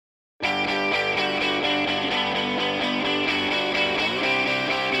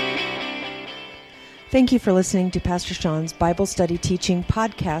Thank you for listening to Pastor Sean's Bible Study Teaching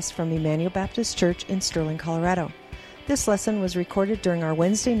podcast from Emmanuel Baptist Church in Sterling, Colorado. This lesson was recorded during our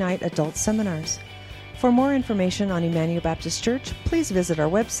Wednesday night adult seminars. For more information on Emmanuel Baptist Church, please visit our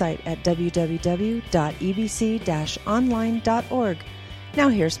website at www.ebc-online.org. Now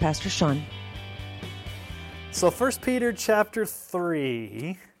here's Pastor Sean. So 1 Peter chapter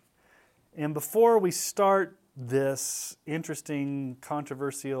 3, and before we start this interesting,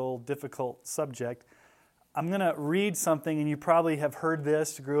 controversial, difficult subject, I'm going to read something, and you probably have heard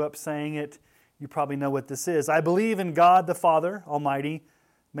this, grew up saying it, you probably know what this is. I believe in God the Father Almighty,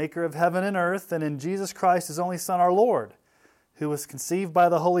 maker of heaven and earth, and in Jesus Christ, His only Son, our Lord, who was conceived by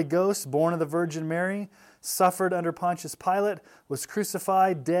the Holy Ghost, born of the Virgin Mary, suffered under Pontius Pilate, was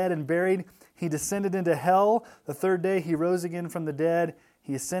crucified, dead, and buried. He descended into hell. The third day He rose again from the dead.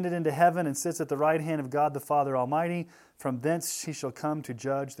 He ascended into heaven and sits at the right hand of God the Father Almighty. From thence He shall come to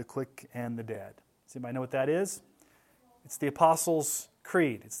judge the quick and the dead. Does anybody know what that is? It's the Apostles'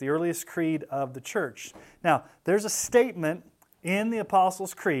 Creed. It's the earliest creed of the church. Now, there's a statement in the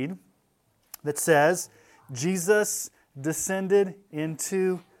Apostles' Creed that says, Jesus descended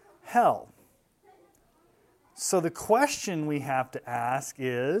into hell. So the question we have to ask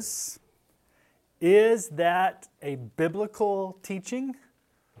is that a biblical teaching,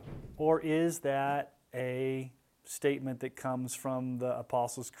 or is that a statement that comes from the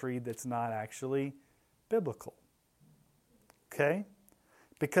Apostles' Creed that's not actually biblical? Okay?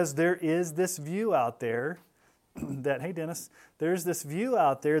 Because there is this view out there that, hey Dennis, there's this view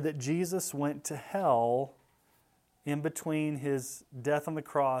out there that Jesus went to hell in between His death on the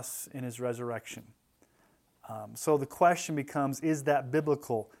cross and His resurrection. So the question becomes, is that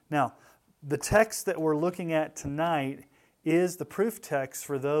biblical? Now, the text that we're looking at tonight is the proof text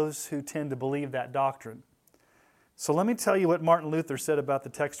for those who tend to believe that doctrine. So let me tell you what Martin Luther said about the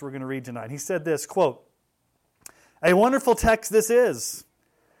text we're going to read tonight. He said this, quote, "A wonderful text this is,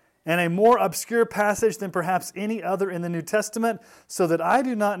 and a more obscure passage than perhaps any other in the New Testament, so that I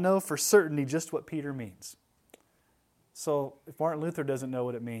do not know for certainty just what Peter means." So if Martin Luther doesn't know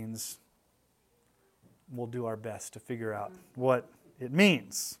what it means, we'll do our best to figure out what it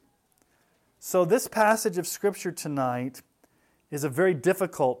means. So this passage of Scripture tonight is a very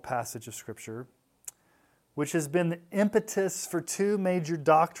difficult passage of Scripture, which has been the impetus for two major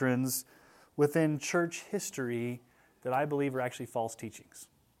doctrines within church history that I believe are actually false teachings.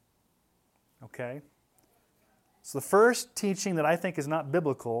 Okay? So the first teaching that I think is not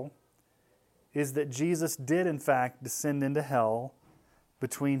biblical is that Jesus did in fact descend into hell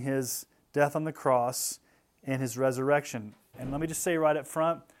between His death on the cross and His resurrection. And let me just say right up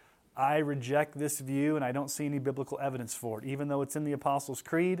front, I reject this view and I don't see any biblical evidence for it. Even though it's in the Apostles'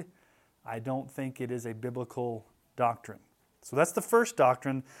 Creed, I don't think it is a biblical doctrine. So that's the first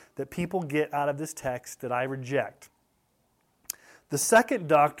doctrine that people get out of this text that I reject. The second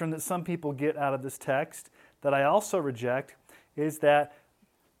doctrine that some people get out of this text that I also reject is that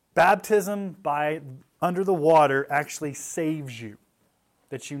baptism by under the water actually saves you.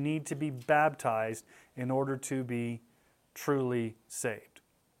 That you need to be baptized in order to be truly saved.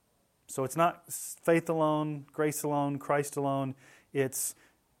 So it's not faith alone, grace alone, Christ alone. It's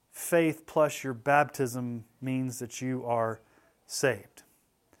faith plus your baptism means that you are saved.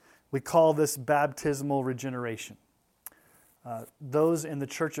 We call this baptismal regeneration. Those in the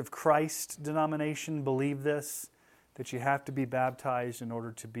Church of Christ denomination believe this, that you have to be baptized in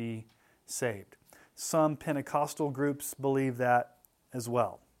order to be saved. Some Pentecostal groups believe that as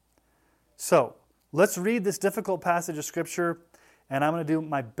well. So, let's read this difficult passage of Scripture, and I'm going to do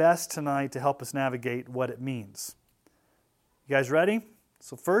my best tonight to help us navigate what it means. You guys ready?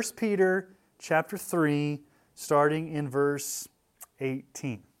 So 1 Peter chapter 3, starting in verse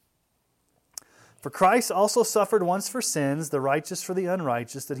 18. "For Christ also suffered once for sins, the righteous for the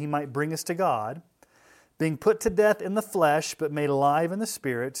unrighteous, that He might bring us to God, being put to death in the flesh, but made alive in the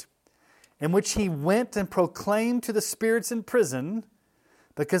Spirit, in which He went and proclaimed to the spirits in prison,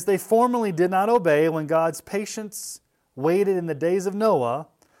 because they formerly did not obey when God's patience waited in the days of Noah,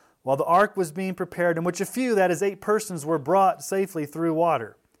 while the ark was being prepared, in which a few, that is 8 persons, were brought safely through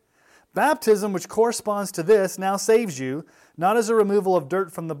water. Baptism, which corresponds to this, now saves you, not as a removal of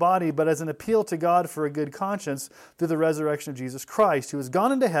dirt from the body, but as an appeal to God for a good conscience through the resurrection of Jesus Christ, who has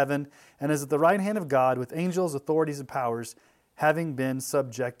gone into heaven and is at the right hand of God with angels, authorities, and powers, having been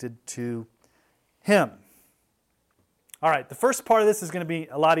subjected to Him." All right, the first part of this is going to be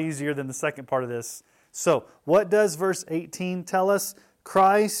a lot easier than the second part of this. So, what does verse 18 tell us?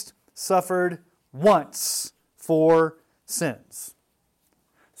 Christ suffered once for sins.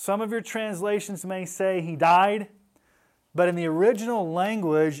 Some of your translations may say He died. But in the original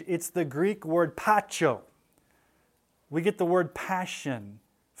language, it's the Greek word pacho. We get the word passion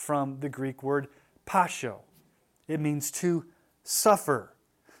from the Greek word pasho. It means to suffer.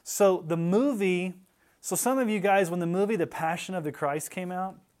 So some of you guys, when the movie The Passion of the Christ came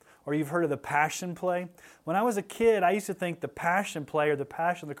out, or you've heard of the Passion Play, when I was a kid, I used to think the Passion Play or the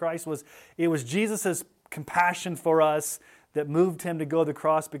Passion of the Christ was Jesus' compassion for us that moved him to go to the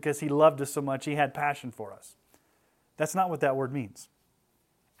cross because he loved us so much. He had passion for us. That's not what that word means.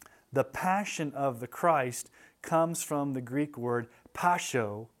 The passion of the Christ comes from the Greek word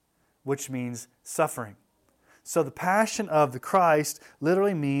pasho, which means suffering. So the passion of the Christ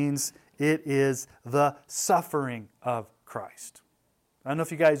literally means it is the suffering of Christ. I don't know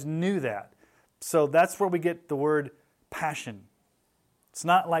if you guys knew that. So that's where we get the word passion. It's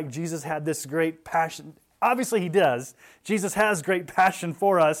not like Jesus had this great passion. Obviously he does. Jesus has great passion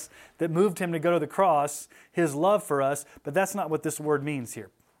for us that moved him to go to the cross, his love for us, but that's not what this word means here.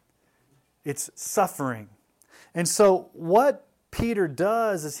 It's suffering. And so what Peter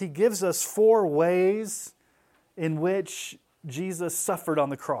does is he gives us 4 ways in which Jesus suffered on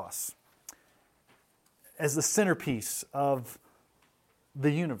the cross as the centerpiece of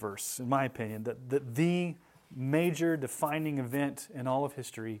the universe, in my opinion. The major defining event in all of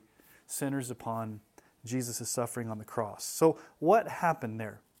history centers upon Jesus' suffering on the cross. So what happened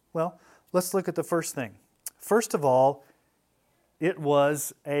there? Well, let's look at the first thing. First of all, it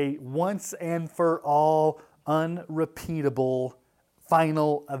was a once and for all, unrepeatable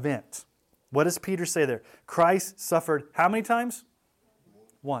final event. What does Peter say there? Christ suffered how many times?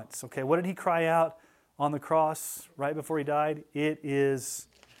 Once. Okay, what did he cry out on the cross right before he died? It is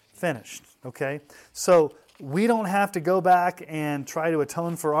finished. Okay, so we don't have to go back and try to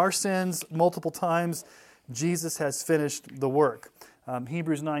atone for our sins multiple times. Jesus has finished the work.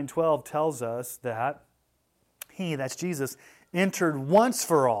 Hebrews 9:12 tells us that He, that's Jesus, entered once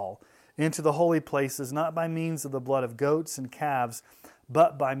for all into the holy places, not by means of the blood of goats and calves,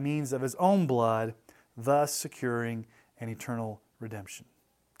 but by means of His own blood, thus securing an eternal redemption.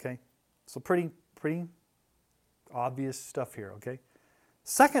 Okay? So pretty obvious stuff here, okay?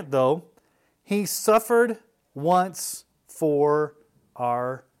 Second, though, He suffered once for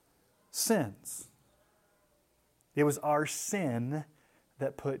our sins. It was our sin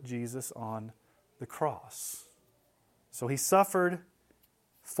that put Jesus on the cross. So He suffered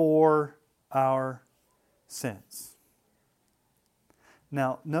for our sins.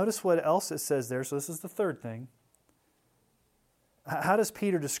 Now, notice what else it says there. So this is the third thing. How does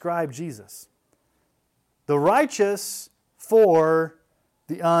Peter describe Jesus? The righteous for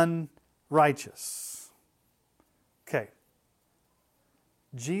the unrighteous. Okay.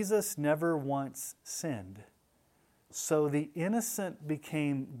 Jesus never once sinned. So the innocent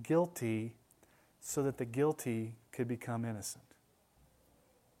became guilty so that the guilty could become innocent.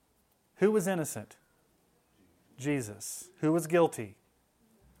 Who was innocent? Jesus. Who was guilty?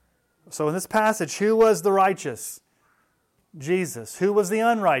 So in this passage, who was the righteous? Jesus. Who was the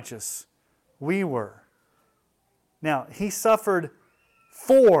unrighteous? We were. Now, He suffered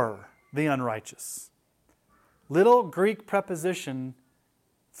for the unrighteous. Little Greek preposition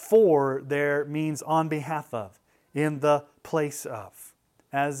for there means on behalf of, in the place of,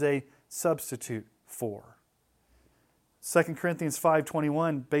 as a substitute for. 2 Corinthians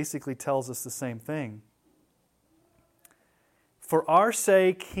 5:21 basically tells us the same thing. For our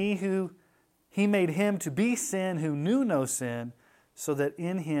sake, He made Him to be sin who knew no sin, so that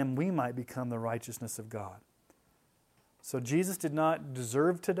in Him we might become the righteousness of God. So Jesus did not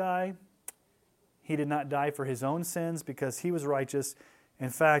deserve to die. He did not die for His own sins because He was righteous. In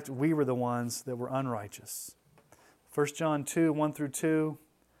fact, we were the ones that were unrighteous. 1 John 2:1-2,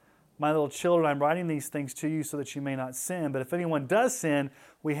 my little children, I'm writing these things to you so that you may not sin. But if anyone does sin,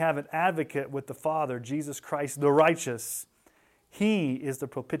 we have an advocate with the Father, Jesus Christ the righteous. He is the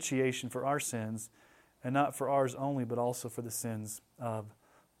propitiation for our sins, and not for ours only, but also for the sins of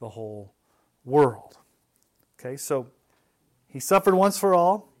the whole world. Okay, so He suffered once for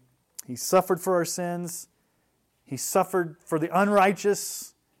all. He suffered for our sins. He suffered for the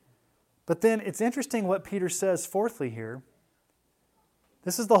unrighteous. But then it's interesting what Peter says fourthly here.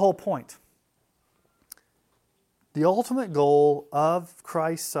 This is the whole point. The ultimate goal of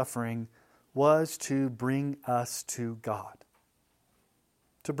Christ's suffering was to bring us to God.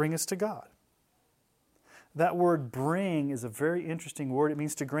 To bring us to God. That word bring is a very interesting word. It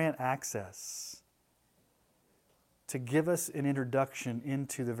means to grant access. To give us an introduction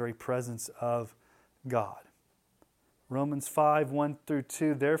into the very presence of God. Romans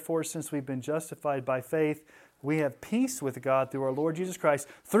 5:1-2, therefore, since we've been justified by faith, we have peace with God through our Lord Jesus Christ.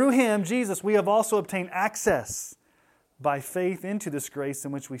 Through Him, Jesus, we have also obtained access by faith into this grace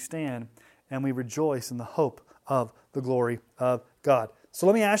in which we stand, and we rejoice in the hope of the glory of God. So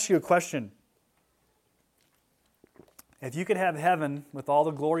let me ask you a question. If you could have heaven with all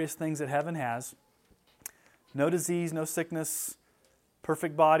the glorious things that heaven has, no disease, no sickness,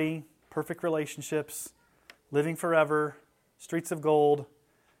 perfect body, perfect relationships, living forever, streets of gold,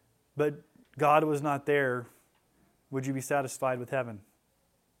 but God was not there, would you be satisfied with heaven?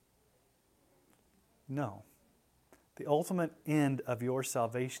 No. The ultimate end of your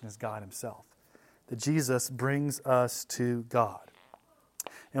salvation is God Himself. That Jesus brings us to God.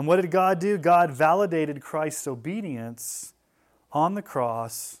 And what did God do? God validated Christ's obedience on the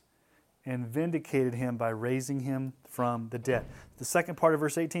cross and vindicated Him by raising Him from the dead. The second part of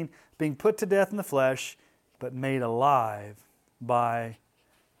verse 18, being put to death in the flesh, but made alive by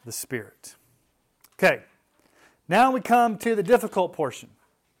the Spirit. Okay, now we come to the difficult portion.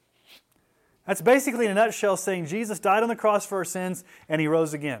 That's basically in a nutshell saying Jesus died on the cross for our sins and He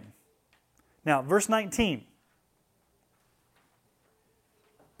rose again. Now, verse 19.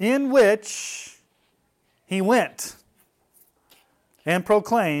 In which He went and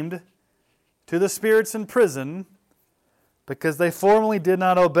proclaimed to the spirits in prison, because they formerly did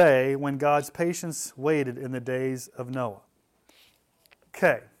not obey when God's patience waited in the days of Noah.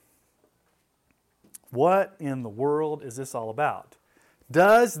 Okay. What in the world is this all about?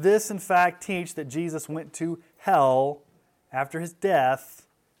 Does this in fact teach that Jesus went to hell after His death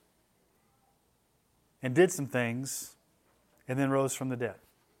and did some things and then rose from the dead?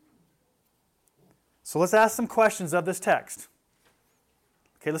 So let's ask some questions of this text.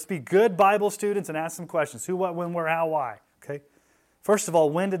 Okay, let's be good Bible students and ask some questions. Who, what, when, where, how, why. Okay. First of all,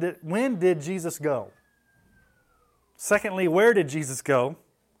 when did Jesus go? Secondly, where did Jesus go?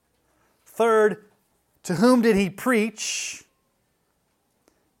 Third, to whom did He preach?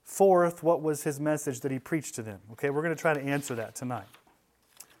 Fourth, what was His message that He preached to them? Okay, we're going to try to answer that tonight.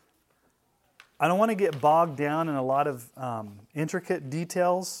 I don't want to get bogged down in a lot of intricate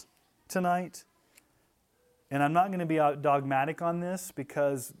details tonight. And I'm not going to be dogmatic on this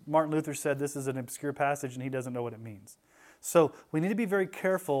because Martin Luther said this is an obscure passage and he doesn't know what it means. So we need to be very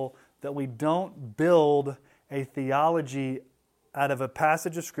careful that we don't build a theology out of a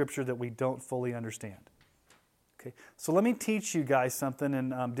passage of Scripture that we don't fully understand. Okay, so let me teach you guys something.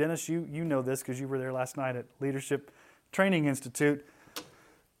 And Dennis, you know this because you were there last night at Leadership Training Institute.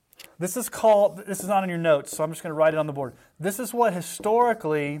 This is not in your notes, so I'm just going to write it on the board. This is what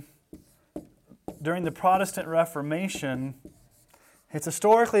historically, during the Protestant Reformation, it's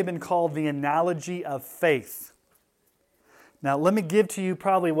historically been called the analogy of faith. Now, let me give to you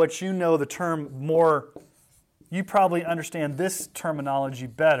probably what you know the term more. You probably understand this terminology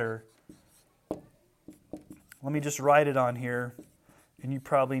better. Let me just write it on here, and you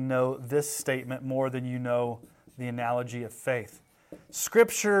probably know this statement more than you know the analogy of faith.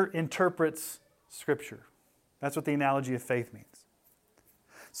 Scripture interprets Scripture. That's what the analogy of faith means.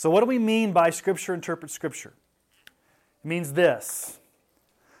 So what do we mean by Scripture interprets Scripture? It means this.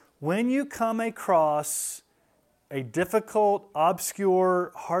 When you come across a difficult,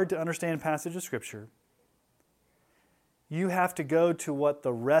 obscure, hard to understand passage of Scripture, you have to go to what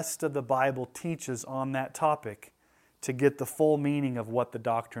the rest of the Bible teaches on that topic to get the full meaning of what the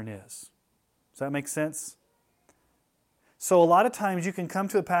doctrine is. Does that make sense? So a lot of times you can come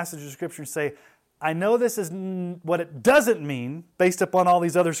to a passage of Scripture and say, I know this is what it doesn't mean based upon all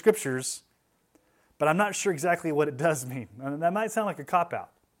these other Scriptures, but I'm not sure exactly what it does mean. And that might sound like a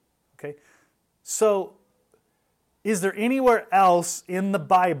cop-out. Okay? So, is there anywhere else in the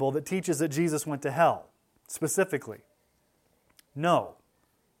Bible that teaches that Jesus went to hell, specifically? No.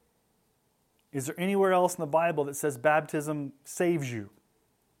 Is there anywhere else in the Bible that says baptism saves you?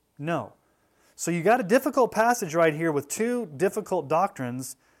 No. So you got a difficult passage right here with two difficult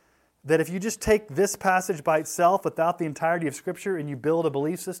doctrines that if you just take this passage by itself without the entirety of Scripture and you build a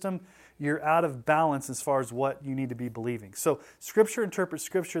belief system, you're out of balance as far as what you need to be believing. So Scripture interprets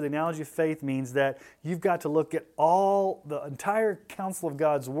Scripture. The analogy of faith means that you've got to look at the entire counsel of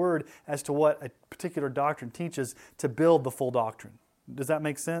God's Word as to what a particular doctrine teaches to build the full doctrine. Does that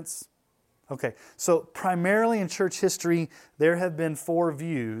make sense? Okay, so primarily in church history, there have been four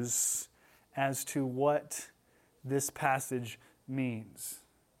views as to what this passage means.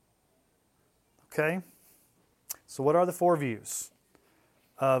 Okay? So what are the four views?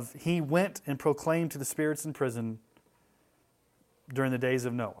 Of He went and proclaimed to the spirits in prison during the days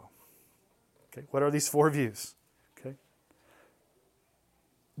of Noah. Okay, what are these four views? Okay.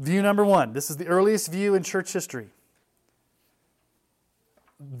 View number one. This is the earliest view in church history.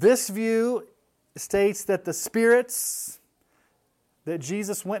 This view states that the spirits that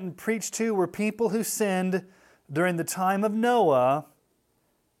Jesus went and preached to were people who sinned during the time of Noah,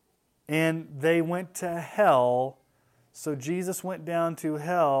 and they went to hell. So Jesus went down to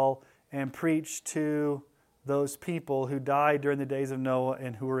hell and preached to those people who died during the days of Noah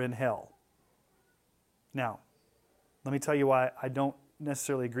and who were in hell. Now, let me tell you why I don't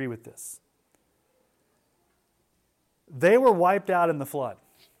necessarily agree with this. They were wiped out in the flood.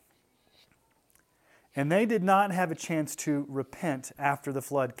 And they did not have a chance to repent after the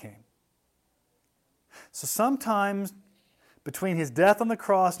flood came. So sometimes between his death on the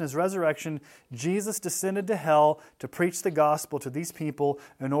cross and his resurrection, Jesus descended to hell to preach the gospel to these people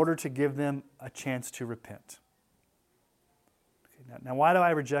in order to give them a chance to repent. Okay, now why do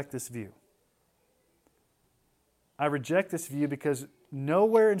I reject this view? I reject this view because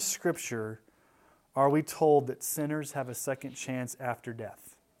nowhere in Scripture are we told that sinners have a second chance after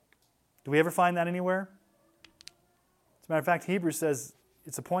death. Do we ever find that anywhere? As a matter of fact, Hebrews says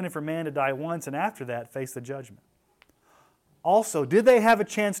it's appointed for man to die once and after that face the judgment. Also, did they have a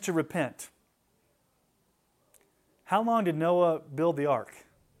chance to repent? How long did Noah build the ark?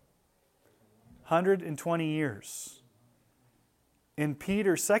 120 years. In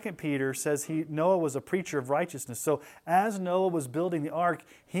 2 Peter says Noah was a preacher of righteousness. So as Noah was building the ark,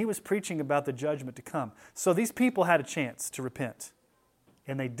 he was preaching about the judgment to come. So these people had a chance to repent.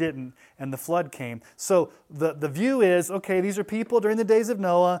 And they didn't, and the flood came. So the view is, okay, these are people during the days of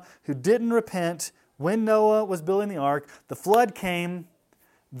Noah who didn't repent when Noah was building the ark. The flood came,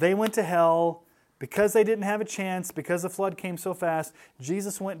 they went to hell. Because they didn't have a chance, because the flood came so fast,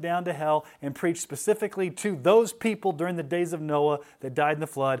 Jesus went down to hell and preached specifically to those people during the days of Noah that died in the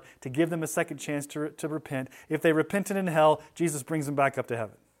flood to give them a second chance to repent. If they repented in hell, Jesus brings them back up to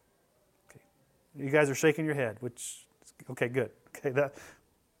heaven. Okay. You guys are shaking your head, which, okay, good. Okay,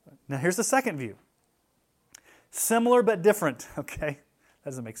 now here's the second view. Similar but different. Okay, that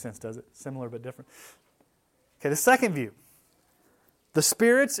doesn't make sense, does it? Similar but different. Okay, the second view. The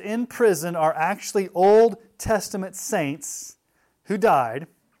spirits in prison are actually Old Testament saints who died,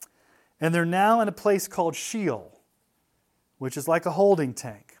 and they're now in a place called Sheol, which is like a holding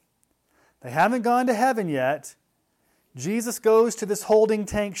tank. They haven't gone to heaven yet. Jesus goes to this holding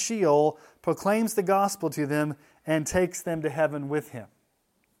tank Sheol, proclaims the gospel to them, and takes them to heaven with him.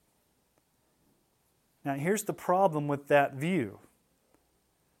 Now, here's the problem with that view.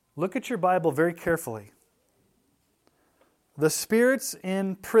 Look at your Bible very carefully. The spirits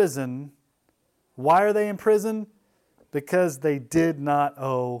in prison, why are they in prison? Because they did not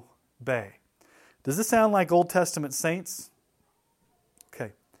obey. Does this sound like Old Testament saints?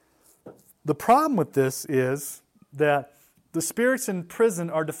 Okay. The problem with this is that the spirits in prison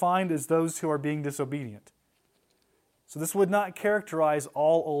are defined as those who are being disobedient. So this would not characterize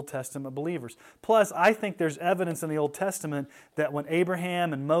all Old Testament believers. Plus, I think there's evidence in the Old Testament that when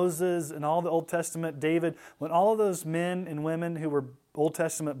Abraham and Moses and all the Old Testament, David, when all of those men and women who were Old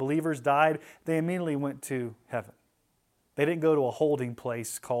Testament believers died, they immediately went to heaven. They didn't go to a holding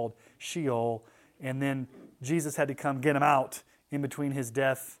place called Sheol, and then Jesus had to come get them out in between his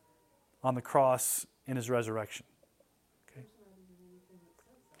death on the cross and his resurrection.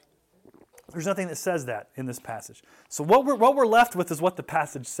 There's nothing that says that in this passage. So what we're left with is what the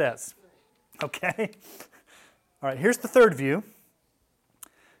passage says. Okay? All right, here's the third view.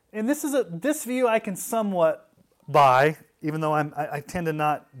 And this view I can somewhat buy, even though I tend to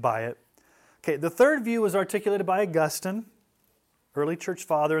not buy it. Okay, the third view was articulated by Augustine, early church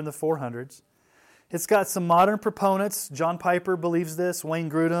father in the 400s. It's got some modern proponents. John Piper believes this, Wayne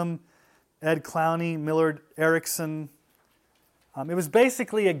Grudem, Ed Clowney, Millard Erickson. It was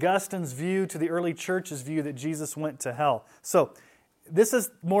basically Augustine's view to the early church's view that Jesus went to hell. So this is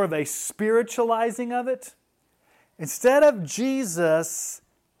more of a spiritualizing of it. Instead of Jesus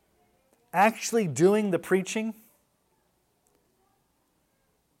actually doing the preaching,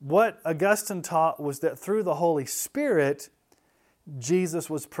 what Augustine taught was that through the Holy Spirit, Jesus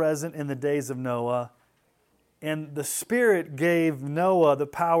was present in the days of Noah, and the Spirit gave Noah the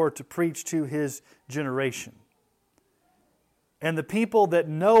power to preach to his generation. And the people that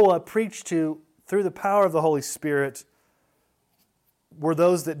Noah preached to through the power of the Holy Spirit were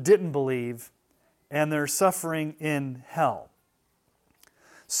those that didn't believe, and they're suffering in hell.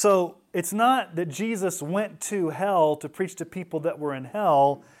 So it's not that Jesus went to hell to preach to people that were in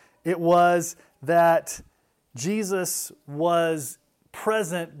hell. It was that Jesus was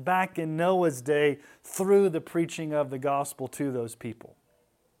present back in Noah's day through the preaching of the gospel to those people.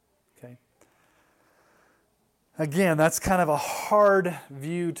 Okay. Again, that's kind of a hard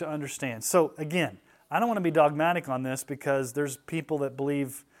view to understand. So again, I don't want to be dogmatic on this because there's people that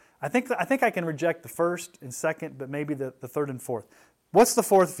believe. I think I can reject the first and second, but maybe the third and fourth. What's the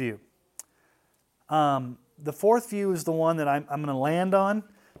fourth view? the fourth view is the one that I'm going to land on,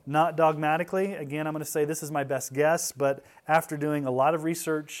 not dogmatically. Again, I'm going to say this is my best guess, but after doing a lot of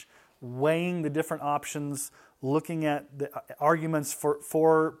research, weighing the different options, looking at the arguments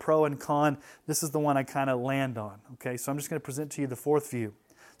for pro and con, this is the one I kind of land on. Okay, so I'm just going to present to you the fourth view.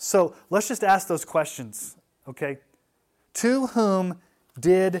 So let's just ask those questions. Okay, to whom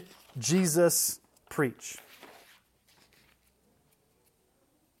did Jesus preach?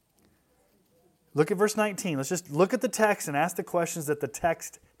 Look at verse 19. Let's just look at the text and ask the questions that the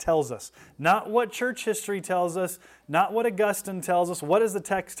text tells us. Not what church history tells us, not what Augustine tells us. What does the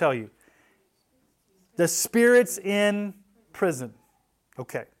text tell you? The spirits in prison.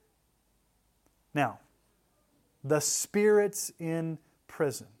 Okay. Now, the spirits in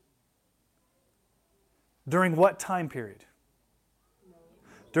prison. During what time period?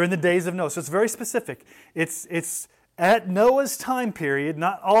 During the days of Noah. So it's very specific. It's at Noah's time period,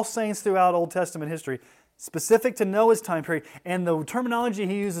 not all saints throughout Old Testament history, specific to Noah's time period. And the terminology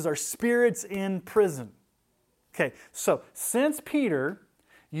he uses are spirits in prison. Okay, so since Peter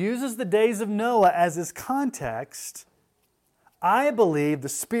uses the days of Noah as his context, I believe the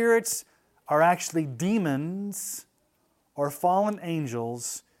spirits are actually demons or fallen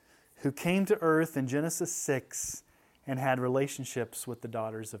angels who came to earth in Genesis 6 and had relationships with the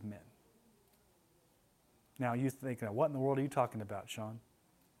daughters of men. Now, you think, what in the world are you talking about, Sean?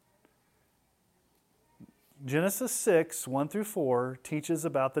 Genesis 6, 1 through 4, teaches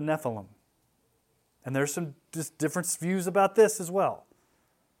about the Nephilim. And there's some just different views about this as well.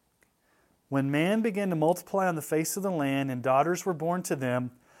 When man began to multiply on the face of the land and daughters were born to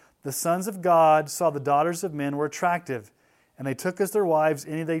them, the sons of God saw the daughters of men were attractive, and they took as their wives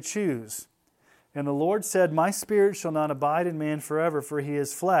any they choose. And the Lord said, My spirit shall not abide in man forever, for he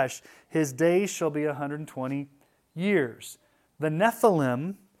is flesh. His days shall be 120 years. The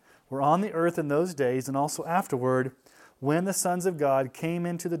Nephilim were on the earth in those days, and also afterward, when the sons of God came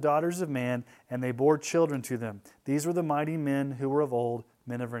into the daughters of man, and they bore children to them. These were the mighty men who were of old,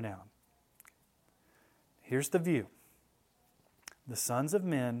 men of renown. Here's the view. The sons of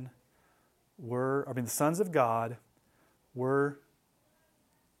the sons of God were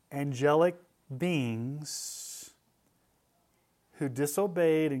angelic beings who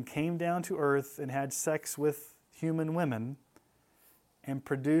disobeyed and came down to earth and had sex with human women and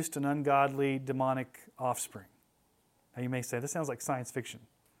produced an ungodly demonic offspring. Now you may say, this sounds like science fiction.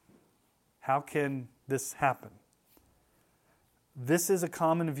 How can this happen? This is a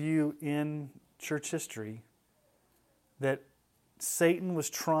common view in church history that Satan was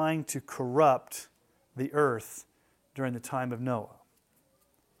trying to corrupt the earth during the time of Noah.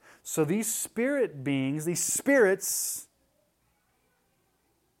 So these spirit beings, these spirits,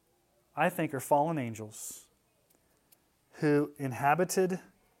 I think are fallen angels who inhabited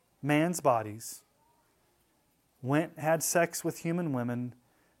man's bodies, had sex with human women,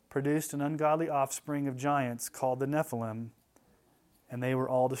 produced an ungodly offspring of giants called the Nephilim, and they were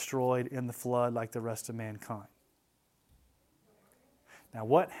all destroyed in the flood like the rest of mankind. Now,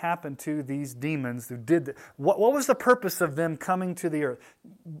 what happened to these demons who did that? What was the purpose of them coming to the earth?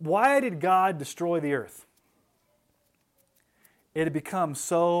 Why did God destroy the earth? It had become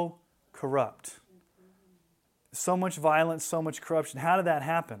so corrupt. So much violence, so much corruption. How did that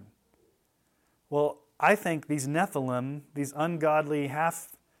happen? Well, I think these Nephilim, these ungodly,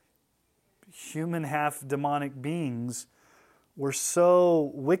 half-human, half-demonic beings, were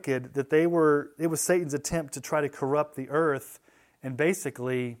so wicked that it was Satan's attempt to try to corrupt the earth and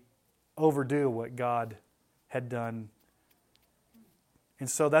basically overdo what God had done. And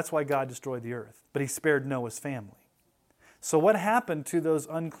so that's why God destroyed the earth. But he spared Noah's family. So what happened to those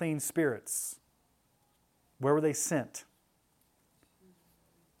unclean spirits? Where were they sent?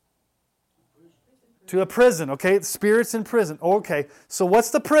 To a prison, okay? Spirits in prison. Okay, so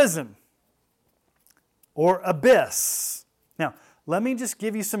what's the prison? Or abyss. Now, let me just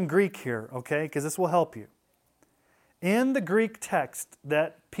give you some Greek here, okay? Because this will help you. In the Greek text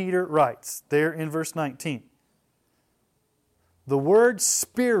that Peter writes, there in verse 19, the word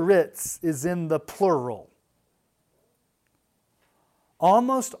spirits is in the plural.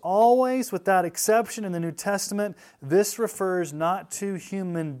 Almost always, without exception in the New Testament, this refers not to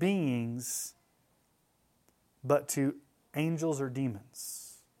human beings, but to angels or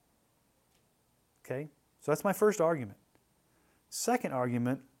demons. Okay? So that's my first argument. Second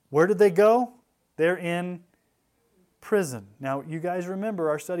argument, where did they go? They're in prison. Now, you guys remember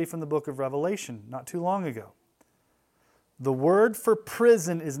our study from the book of Revelation not too long ago. The word for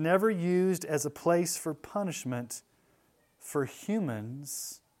prison is never used as a place for punishment for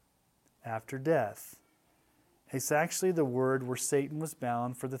humans after death. It's actually the word where Satan was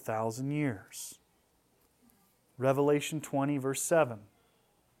bound for the 1,000 years. Revelation 20, verse 7.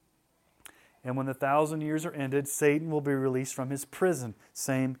 And when the 1,000 years are ended, Satan will be released from his prison.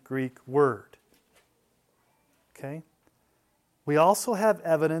 Same Greek word. Okay? We also have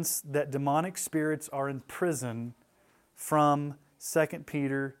evidence that demonic spirits are in prison from 2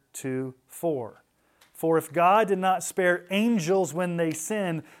 Peter 2:4. For if God did not spare angels when they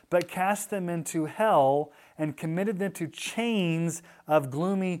sinned, but cast them into hell and committed them to chains of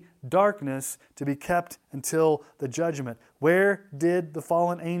gloomy darkness to be kept until the judgment. Where did the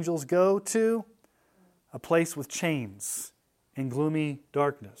fallen angels go to? A place with chains and gloomy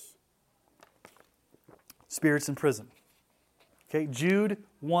darkness. Spirits in prison. Okay, Jude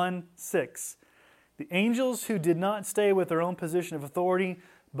 1:6. The angels who did not stay with their own position of authority,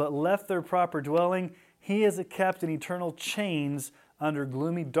 but left their proper dwelling, he is kept in eternal chains under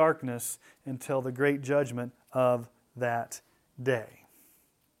gloomy darkness until the great judgment of that day.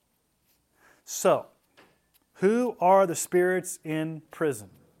 So, who are the spirits in prison?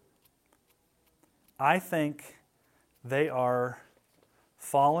 I think they are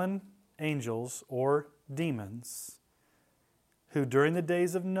fallen angels or demons who during the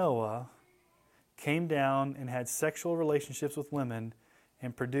days of Noah came down and had sexual relationships with women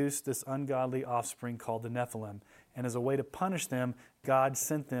and produced this ungodly offspring called the Nephilim. And as a way to punish them, God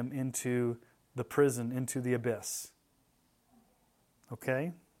sent them into the prison, into the abyss.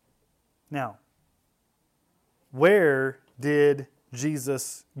 Okay? Now, where did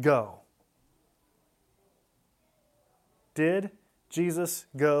Jesus go? Did Jesus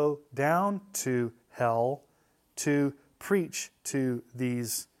go down to hell to preach to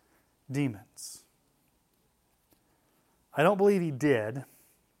these demons? I don't believe he did.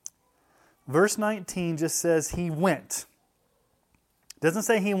 Verse 19 just says he went. It doesn't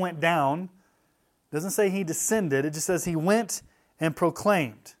say he went down. It doesn't say he descended. It just says he went and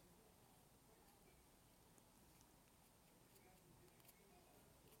proclaimed.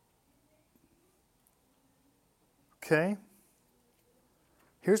 Okay?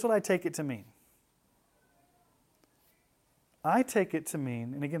 Here's what I take it to mean. I take it to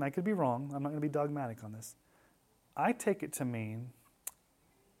mean, and again, I could be wrong. I'm not going to be dogmatic on this. I take it to mean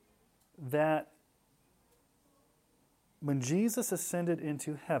that when Jesus ascended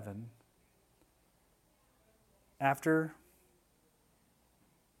into heaven after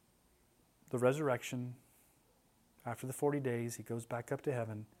the resurrection, after the 40 days, he goes back up to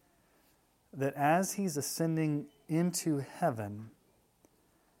heaven, that as he's ascending into heaven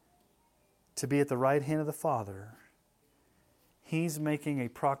to be at the right hand of the Father, he's making a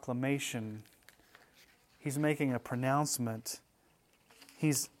proclamation. He's making a pronouncement.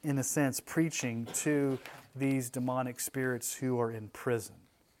 He's, in a sense, preaching to these demonic spirits who are in prison.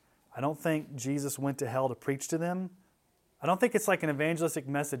 I don't think Jesus went to hell to preach to them. I don't think it's like an evangelistic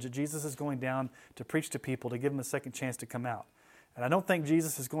message that Jesus is going down to preach to people to give them a second chance to come out. And I don't think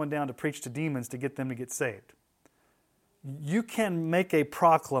Jesus is going down to preach to demons to get them to get saved. You can make a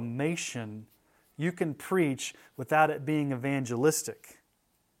proclamation. You can preach without it being evangelistic.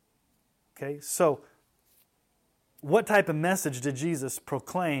 Okay, so what type of message did Jesus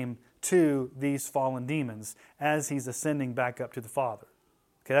proclaim to these fallen demons as he's ascending back up to the Father?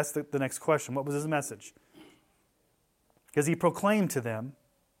 Okay, that's the next question. What was his message? Because he proclaimed to them,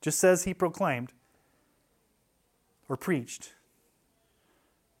 just says he proclaimed or preached.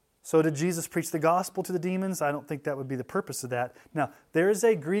 So did Jesus preach the gospel to the demons? I don't think that would be the purpose of that. Now, there is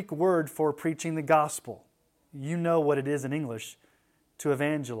a Greek word for preaching the gospel. You know what it is in English, to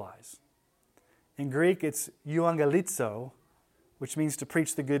evangelize. In Greek, it's euangelizo, which means to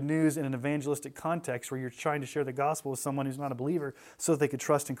preach the good news in an evangelistic context where you're trying to share the gospel with someone who's not a believer so that they could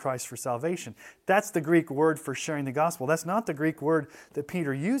trust in Christ for salvation. That's the Greek word for sharing the gospel. That's not the Greek word that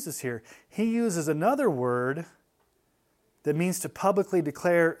Peter uses here. He uses another word that means to publicly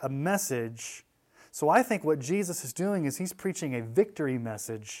declare a message. So I think what Jesus is doing is he's preaching a victory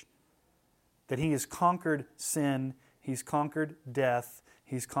message that he has conquered sin, he's conquered death,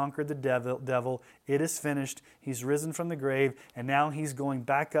 he's conquered the devil. It is finished. He's risen from the grave, and now he's going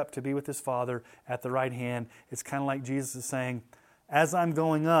back up to be with his Father at the right hand. It's kind of like Jesus is saying, as I'm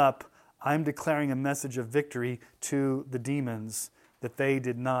going up, I'm declaring a message of victory to the demons that they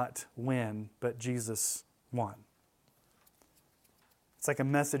did not win, but Jesus won. It's like a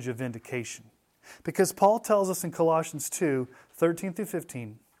message of vindication. Because Paul tells us in Colossians 2, 13 through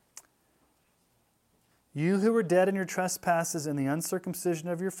 15, you who were dead in your trespasses and the uncircumcision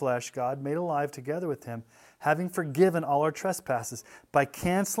of your flesh, God made alive together with him, having forgiven all our trespasses, by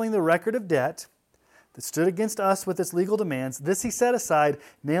canceling the record of debt that stood against us with its legal demands. This he set aside,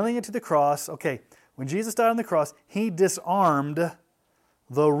 nailing it to the cross. Okay, when Jesus died on the cross, he disarmed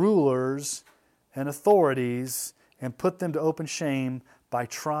the rulers and authorities and put them to open shame by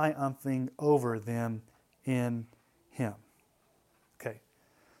triumphing over them in Him. Okay,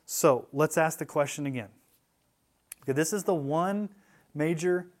 so let's ask the question again. Okay, this is the one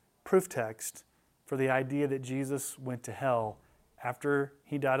major proof text for the idea that Jesus went to hell after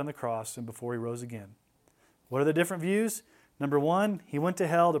He died on the cross and before He rose again. What are the different views? Number one, He went to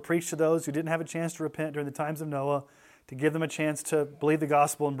hell to preach to those who didn't have a chance to repent during the times of Noah, to give them a chance to believe the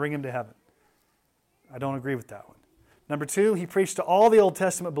gospel and bring them to heaven. I don't agree with that one. Number two, He preached to all the Old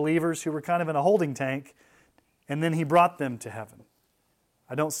Testament believers who were kind of in a holding tank, and then He brought them to heaven.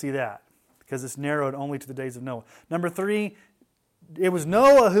 I don't see that, because it's narrowed only to the days of Noah. Number three, it was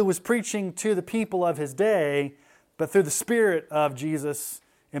Noah who was preaching to the people of his day, but through the Spirit of Jesus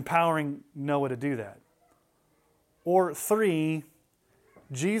empowering Noah to do that. Or three,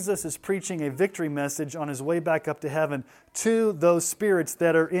 Jesus is preaching a victory message on His way back up to heaven to those spirits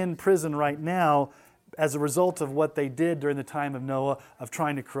that are in prison right now as a result of what they did during the time of Noah of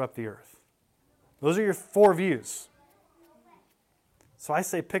trying to corrupt the earth. Those are your four views. So I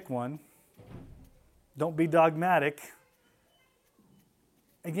say pick one. Don't be dogmatic.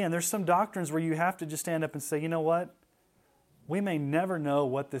 Again, there's some doctrines where you have to just stand up and say, you know what? We may never know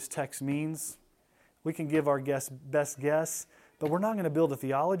what this text means. We can give our best guess, but we're not going to build a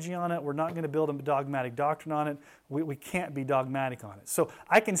theology on it. We're not going to build a dogmatic doctrine on it. We can't be dogmatic on it. So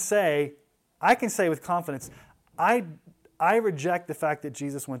I can say with confidence, I reject the fact that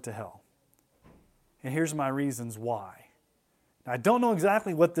Jesus went to hell. And here's my reasons why. Now, I don't know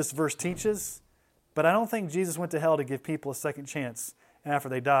exactly what this verse teaches, but I don't think Jesus went to hell to give people a second chance after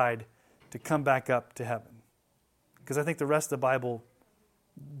they died to come back up to heaven. Because I think the rest of the Bible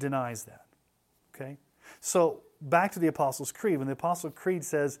denies that. Okay? So, back to the Apostles' Creed. When the Apostles' Creed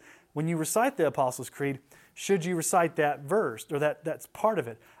says, when you recite the Apostles' Creed, should you recite that verse, or that's part of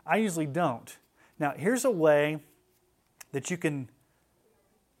it? I usually don't. Now, here's a way that you can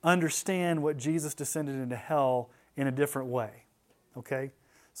understand what Jesus descended into hell in a different way. Okay?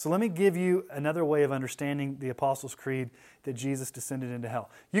 So let me give you another way of understanding the Apostles' Creed that Jesus descended into hell.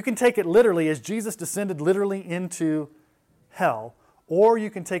 You can take it literally as Jesus descended literally into hell, or you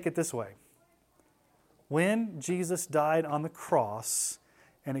can take it this way. When Jesus died on the cross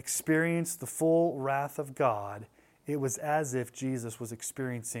and experienced the full wrath of God, it was as if Jesus was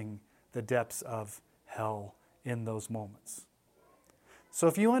experiencing the depths of hell in those moments. So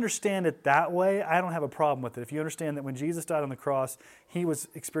if you understand it that way, I don't have a problem with it. If you understand that when Jesus died on the cross, He was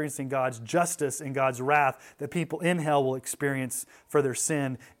experiencing God's justice and God's wrath that people in hell will experience for their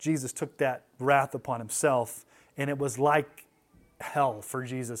sin, Jesus took that wrath upon Himself, and it was like hell for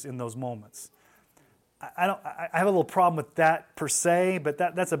Jesus in those moments. I have a little problem with that per se, but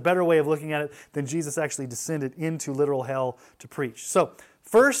that's a better way of looking at it than Jesus actually descended into literal hell to preach. So,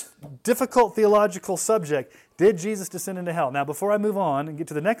 first difficult theological subject, did Jesus descend into hell? Now, before I move on and get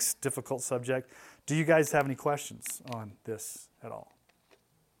to the next difficult subject, do you guys have any questions on this at all?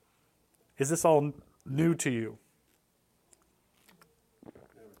 Is this all new to you?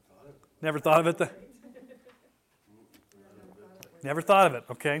 Never thought of it? Never thought of it,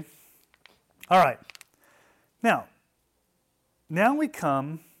 okay. All right. Now we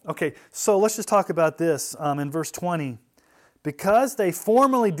come, okay, so let's just talk about this in verse 20. Because they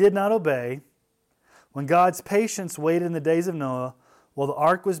formerly did not obey, when God's patience waited in the days of Noah, while the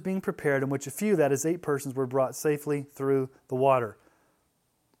ark was being prepared, in which a few, that is 8 persons, were brought safely through the water.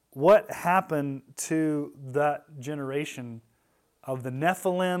 What happened to that generation of the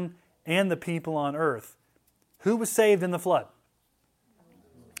Nephilim and the people on earth? Who was saved in the flood?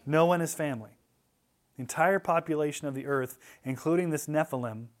 Noah and his family. The entire population of the earth, including this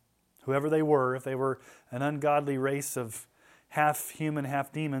Nephilim, whoever they were, if they were an ungodly race of half human,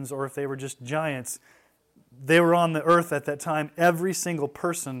 half demons, or if they were just giants, they were on the earth at that time. Every single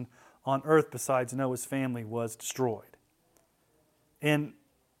person on earth besides Noah's family was destroyed. And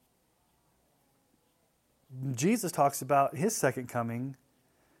Jesus talks about His second coming.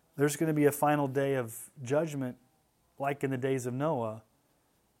 There's going to be a final day of judgment like in the days of Noah,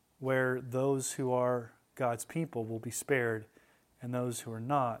 where those who are God's people will be spared, and those who are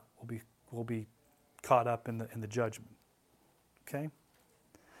not will be caught up in the judgment. Okay?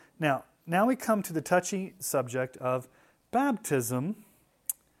 Now we come to the touchy subject of baptism.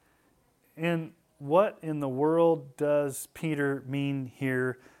 And what in the world does Peter mean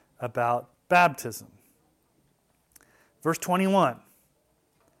here about baptism? Verse 21.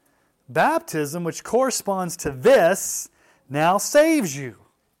 Baptism, which corresponds to this, now saves you.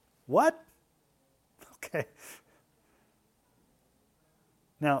 What? Okay.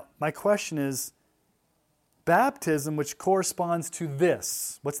 Now, my question is, baptism, which corresponds to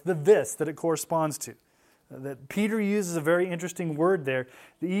this. What's the this that it corresponds to? That Peter uses a very interesting word there.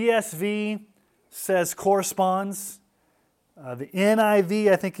 The ESV says corresponds. The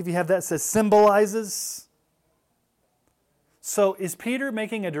NIV, I think if you have that, says symbolizes. So is Peter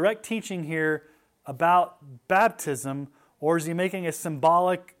making a direct teaching here about baptism, or is he making a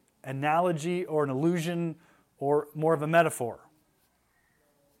symbolic analogy or an allusion or more of a metaphor?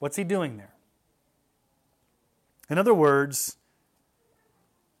 What's he doing there? In other words,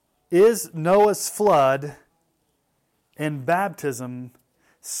 is Noah's flood and baptism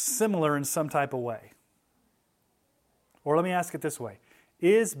similar in some type of way? Or let me ask it this way.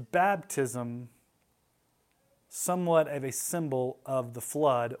 Is baptism somewhat of a symbol of the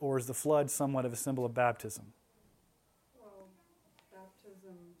flood, or is the flood somewhat of a symbol of baptism? Well,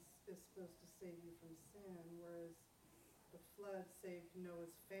 baptism is supposed to save you from sin, whereas the flood saved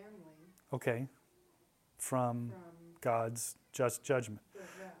Noah's family. Okay. From God's just judgment. The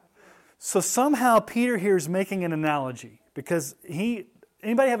wrath. So somehow Peter here is making an analogy, because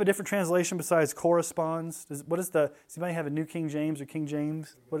anybody have a different translation besides corresponds? Does anybody have a New King James or King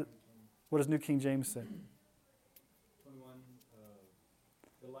James? What does New King James say? 21,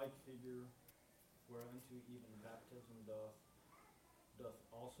 the like figure whereunto even baptism doth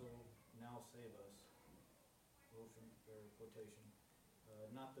also now save us, quotation,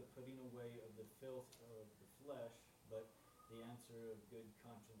 not the putting away of the filth of the flesh, but the answer of good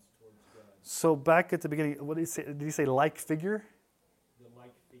conscience towards God. So back at the beginning, what did he say? Did he say like figure? The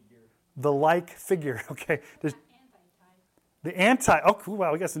like figure. The like figure, okay. Oh, cool,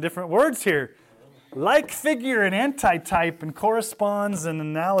 wow, we got some different words here. Like figure and antitype and corresponds and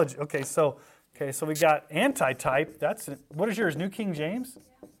analogy. Okay, so we got antitype. What is yours? New King James?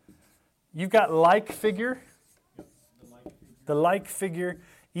 You've got like figure. The like figure.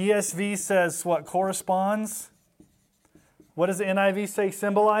 ESV says what? Corresponds. What does the NIV say?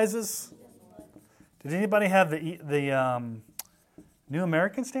 Symbolizes. Did anybody have the New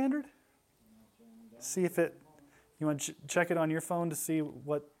American Standard? See if you want to check it on your phone to see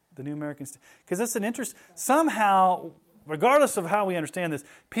what the New American Standard, because that's an interest. Somehow, regardless of how we understand this,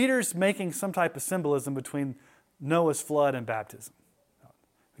 Peter's making some type of symbolism between Noah's flood and baptism.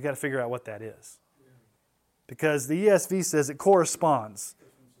 We've got to figure out what that is. Because the ESV says it corresponds.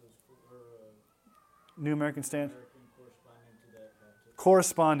 New American Standard?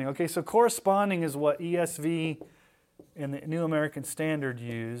 Corresponding. Okay, so corresponding is what ESV and the New American Standard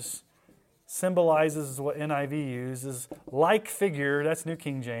use. Symbolizes is what NIV uses. Like figure, that's New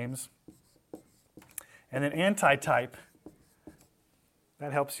King James. And then antitype.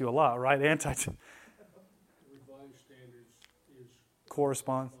 That helps you a lot, right? Antitype. Revised Standards is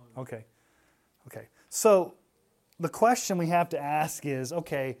Correspond. Okay. So the question we have to ask is,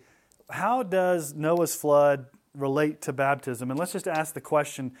 okay, how does Noah's flood relate to baptism? And let's just ask the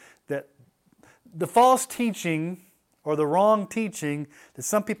question that the false teaching or the wrong teaching that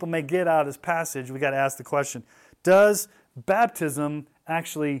some people may get out of this passage, we got to ask the question, does baptism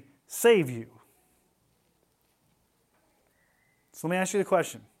actually save you? So let me ask you the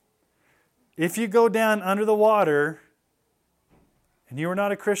question. If you go down under the water and you were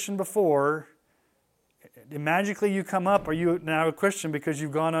not a Christian before, and magically you come up, are you now a Christian because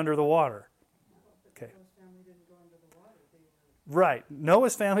you've gone under the water? Okay. Noah's family didn't go under the water. Right.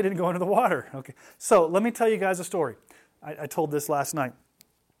 Noah's family didn't go under the water. Okay. So let me tell you guys a story. I told this last night.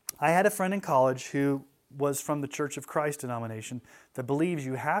 I had a friend in college who was from the Church of Christ denomination that believes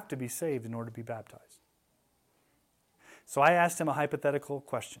you have to be saved in order to be baptized. So I asked him a hypothetical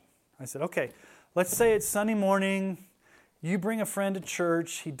question. I said, okay, let's say it's Sunday morning. You bring a friend to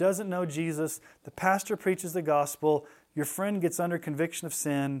church. He doesn't know Jesus. The pastor preaches the gospel. Your friend gets under conviction of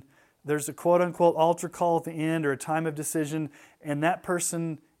sin. There's a quote-unquote altar call at the end or a time of decision, and that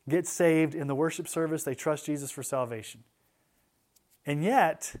person gets saved in the worship service. They trust Jesus for salvation. And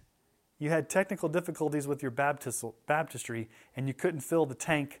yet, you had technical difficulties with your baptistry, and you couldn't fill the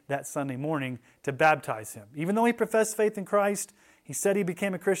tank that Sunday morning to baptize him. Even though he professed faith in Christ, he said he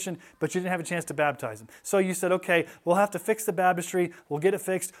became a Christian, but you didn't have a chance to baptize him. So you said, okay, we'll have to fix the baptistry. We'll get it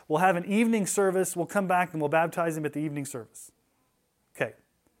fixed. We'll have an evening service. We'll come back and we'll baptize him at the evening service. Okay.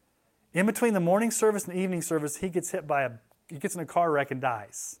 In between the morning service and the evening service, he gets in a car wreck and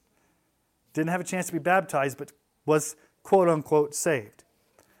dies. Didn't have a chance to be baptized, but was quote-unquote saved.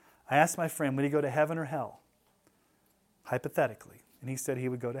 I asked my friend, would he go to heaven or hell? Hypothetically. And he said he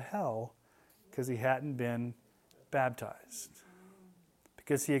would go to hell because he hadn't been baptized.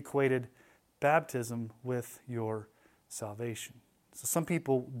 Because he equated baptism with your salvation. So some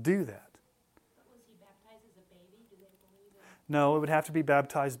people do that. But was he baptized as a baby? Do they believe in? No, it would have to be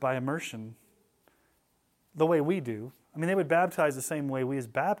baptized by immersion. the way we do. I mean, they would baptize the same way we as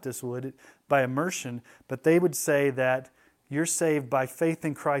Baptists would, by immersion, but they would say that you're saved by faith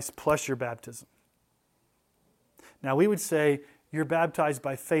in Christ plus your baptism. Now, we would say you're baptized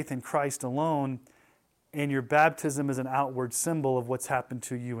by faith in Christ alone, and your baptism is an outward symbol of what's happened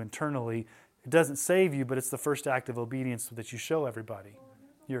to you internally. It doesn't save you, but it's the first act of obedience that you show everybody.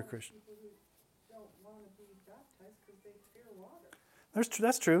 You're a Christian. People who don't want to be baptized because they fear water.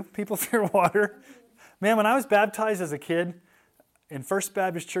 That's true. People fear water. Man, when I was baptized as a kid in First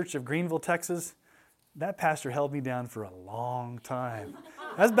Baptist Church of Greenville, Texas, that pastor held me down for a long time.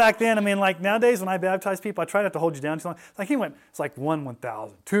 That's back then. I mean, like nowadays when I baptize people, I try not to hold you down too long. It's like he went, it's like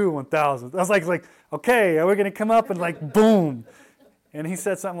 1,000, 1,000. I was like, okay, are we going to come up and like boom? And he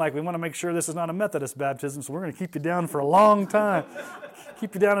said something like, we want to make sure this is not a Methodist baptism, so we're going to keep you down for a long time.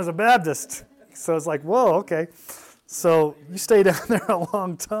 Keep you down as a Baptist. So it's like, whoa, okay. So you stay down there a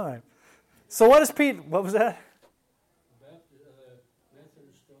long time. So what is Pete? What was that?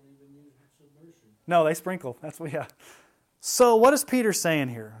 Methodists don't even use submersion. No, they sprinkle. That's what, yeah. So what is Peter saying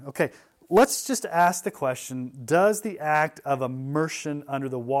here? Okay, let's just ask the question, does the act of immersion under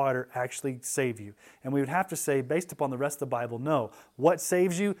the water actually save you? And we would have to say, based upon the rest of the Bible, no. What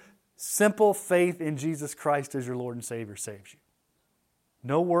saves you? Simple faith in Jesus Christ as your Lord and Savior saves you.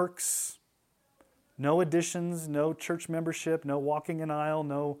 No works, no additions, no church membership, no walking an aisle,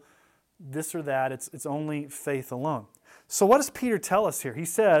 no this or that. It's only faith alone. So what does Peter tell us here? He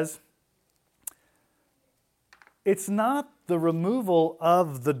says, it's not the removal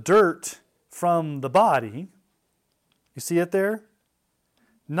of the dirt from the body. You see it there?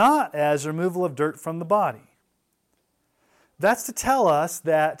 Not as removal of dirt from the body. That's to tell us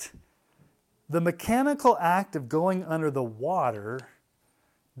that the mechanical act of going under the water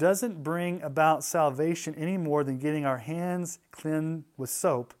doesn't bring about salvation any more than getting our hands cleansed with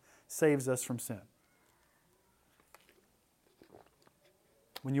soap saves us from sin.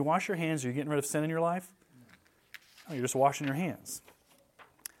 When you wash your hands, are you getting rid of sin in your life? No, you're just washing your hands.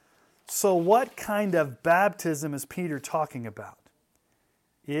 So what kind of baptism is Peter talking about?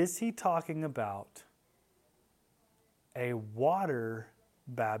 Is he talking about a water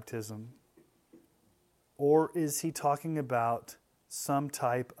baptism, or is he talking about some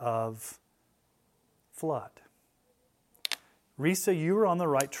type of flood? Risa, you were on the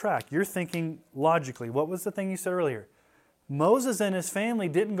right track. You're thinking logically. What was the thing you said earlier? Moses and his family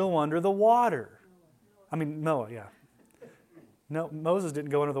didn't go under the water. I mean, Noah, yeah. No, Moses didn't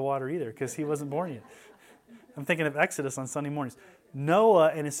go under the water either because he wasn't born yet. I'm thinking of Exodus on Sunday mornings. Noah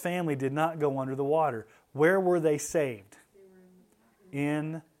and his family did not go under the water. Where were they saved?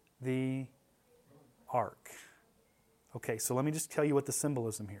 In the ark. Okay, so let me just tell you what the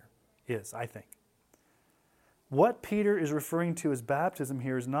symbolism here is, I think. What Peter is referring to as baptism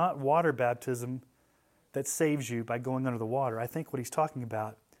here is not water baptism that saves you by going under the water. I think what he's talking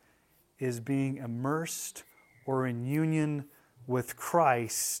about is being immersed or in union with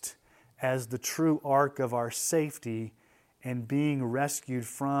Christ as the true ark of our safety and being rescued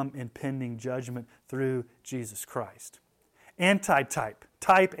from impending judgment through Jesus Christ. Antitype.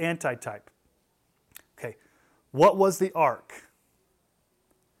 Type, antitype. Okay, what was the ark?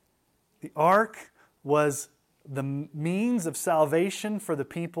 The ark was the means of salvation for the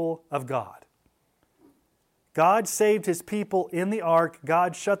people of God. God saved His people in the ark.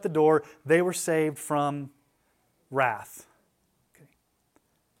 God shut the door. They were saved from wrath. Okay.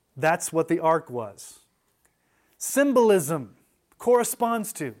 That's what the ark was. Symbolism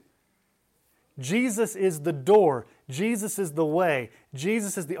corresponds to Jesus is the door. Jesus is the way.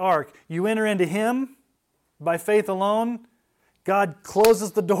 Jesus is the ark. You enter into Him by faith alone. God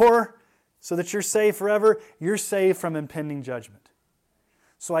closes the door so that you're saved forever. You're saved from impending judgment.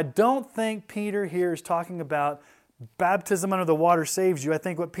 So I don't think Peter here is talking about baptism under the water saves you. I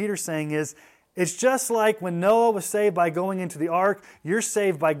think what Peter's saying is, it's just like when Noah was saved by going into the ark, you're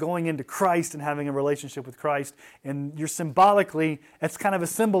saved by going into Christ and having a relationship with Christ. And you're symbolically, it's kind of a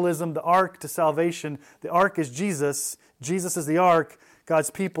symbolism, the ark to salvation. The ark is Jesus. Jesus is the ark.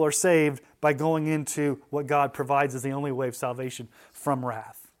 God's people are saved by going into what God provides as the only way of salvation from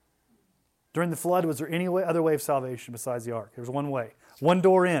wrath. During the flood, was there any other way of salvation besides the ark? There was one way. One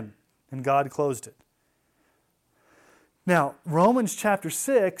door in, and God closed it. Now, Romans chapter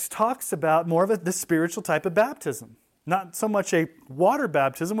 6 talks about more of the spiritual type of baptism. Not so much a water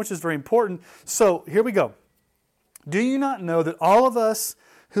baptism, which is very important. So, here we go. Do you not know that all of us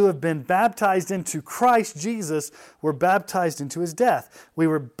who have been baptized into Christ Jesus were baptized into His death? We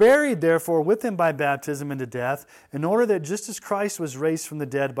were buried, therefore, with Him by baptism into death, in order that just as Christ was raised from the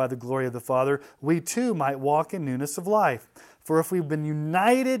dead by the glory of the Father, we too might walk in newness of life. For if we've been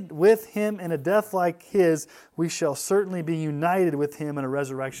united with him in a death like his, we shall certainly be united with him in a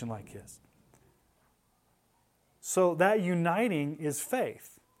resurrection like his. So that uniting is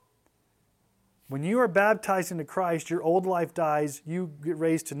faith. When you are baptized into Christ, your old life dies, you get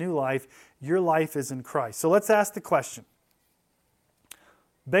raised to new life, your life is in Christ. So let's ask the question.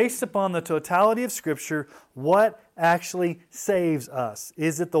 Based upon the totality of Scripture, what actually saves us?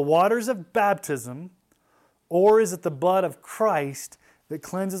 Is it the waters of baptism, or is it the blood of Christ that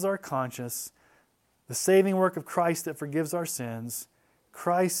cleanses our conscience, the saving work of Christ that forgives our sins?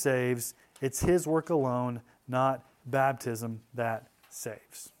 Christ saves. It's His work alone, not baptism, that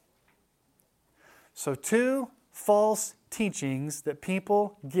saves. So 2 false teachings that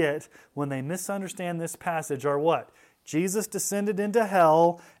people get when they misunderstand this passage are what? Jesus descended into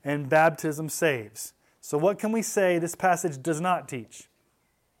hell and baptism saves. So what can we say this passage does not teach?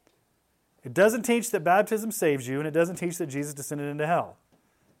 It doesn't teach that baptism saves you, and it doesn't teach that Jesus descended into hell.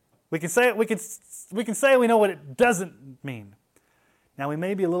 We can say we know what it doesn't mean. Now we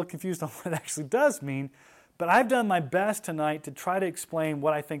may be a little confused on what it actually does mean, but I've done my best tonight to try to explain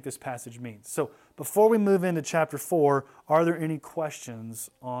what I think this passage means. So before we move into chapter 4, are there any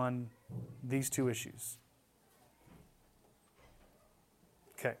questions on these 2 issues?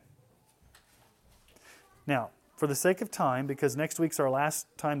 Okay. Now, for the sake of time, because next week's our last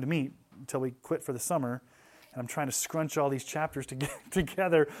time to meet until we quit for the summer, and I'm trying to scrunch all these chapters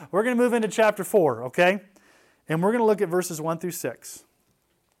together, we're going to move into chapter 4, okay? And we're going to look at verses 1 through 6.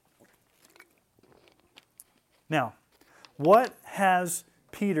 Now, what has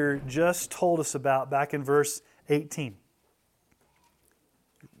Peter just told us about back in verse 18?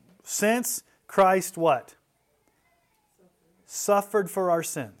 Since Christ what? Suffered for our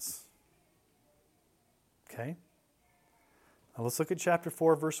sins. Okay. Now let's look at chapter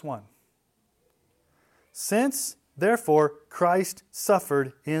 4, verse 1. Since, therefore, Christ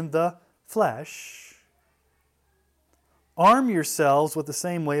suffered in the flesh, arm yourselves with the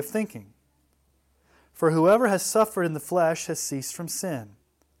same way of thinking. For whoever has suffered in the flesh has ceased from sin,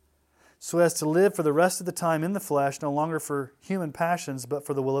 so as to live for the rest of the time in the flesh, no longer for human passions, but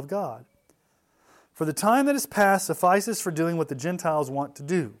for the will of God. For the time that is past suffices for doing what the Gentiles want to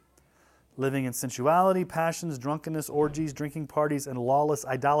do, living in sensuality, passions, drunkenness, orgies, drinking parties, and lawless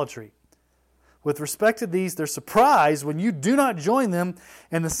idolatry. With respect to these, they're surprised when you do not join them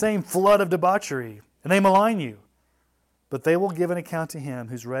in the same flood of debauchery, and they malign you. But they will give an account to Him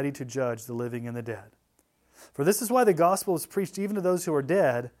who's ready to judge the living and the dead. For this is why the gospel is preached even to those who are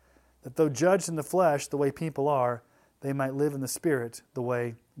dead, that though judged in the flesh the way people are, they might live in the Spirit the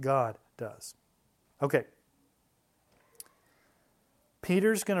way God does. Okay.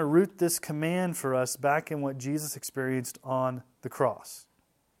 Peter's going to root this command for us back in what Jesus experienced on the cross.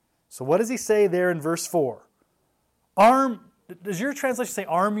 So what does he say there in verse 4? Does your translation say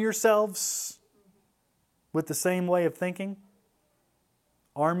arm yourselves with the same way of thinking?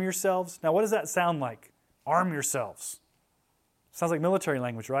 Arm yourselves. Now what does that sound like? Arm yourselves. Sounds like military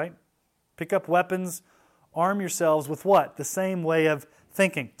language, right? Pick up weapons, arm yourselves with what? The same way of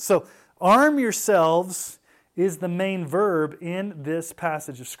thinking. So arm yourselves is the main verb in this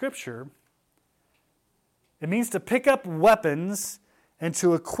passage of Scripture. It means to pick up weapons and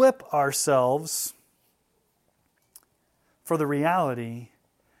to equip ourselves for the reality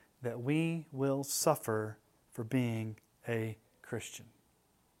that we will suffer for being a Christian.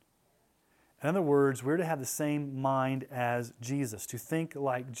 In other words, we're to have the same mind as Jesus, to think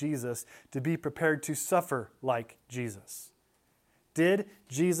like Jesus, to be prepared to suffer like Jesus. Did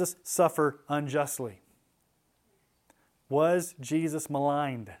Jesus suffer unjustly? Was Jesus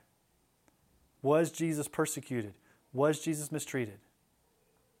maligned? Was Jesus persecuted? Was Jesus mistreated?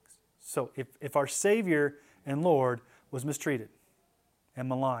 So if our Savior and Lord was mistreated and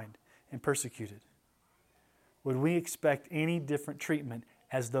maligned and persecuted, would we expect any different treatment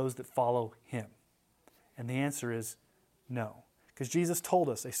as those that follow Him? And the answer is no. Because Jesus told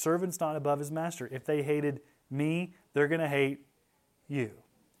us, a servant's not above his master. If they hated me, they're going to hate you.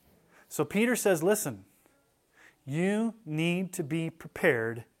 So Peter says, listen, you need to be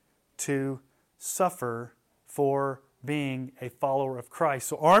prepared to suffer for being a follower of Christ.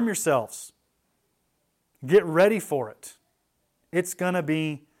 So arm yourselves. Get ready for it. It's going to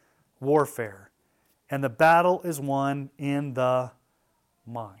be warfare. And the battle is won in the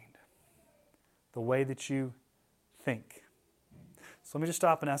mind. The way that you think. So let me just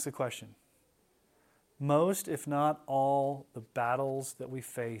stop and ask a question. Most, if not all, the battles that we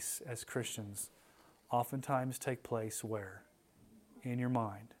face as Christians oftentimes take place where? In your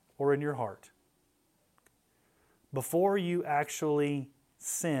mind or in your heart. Before you actually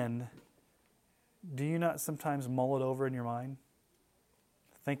sin, Do you not sometimes mull it over in your mind?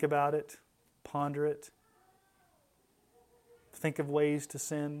 Think about it, ponder it, think of ways to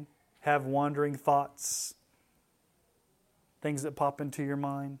sin, have wandering thoughts, things that pop into your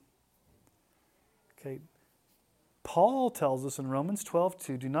mind. Okay. Paul tells us in Romans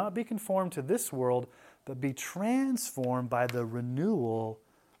 12:2, do not be conformed to this world, but be transformed by the renewal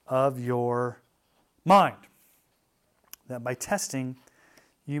of your mind. That by testing,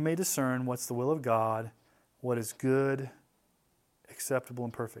 you may discern what's the will of God, what is good, acceptable,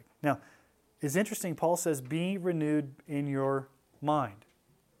 and perfect. Now, it's interesting, Paul says, be renewed in your mind.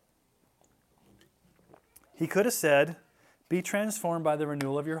 He could have said, be transformed by the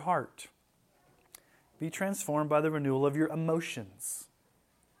renewal of your heart. Be transformed by the renewal of your emotions.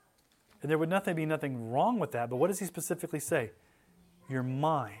 And there would be nothing wrong with that, but what does he specifically say? Your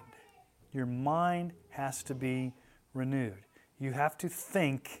mind. Your mind has to be renewed. You have to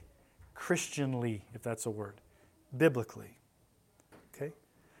think Christianly, if that's a word, biblically. Okay?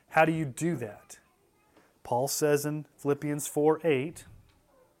 How do you do that? Paul says in Philippians 4:8,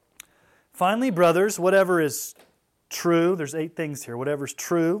 finally, brothers, whatever is true, there's 8 things here. Whatever's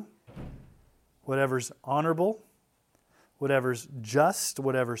true, whatever's honorable, whatever's just,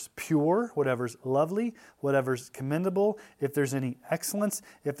 whatever's pure, whatever's lovely, whatever's commendable, if there's any excellence,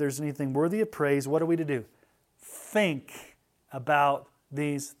 if there's anything worthy of praise, what are we to do? Think about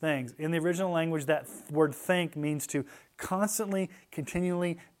these things. In the original language, that word think means to constantly,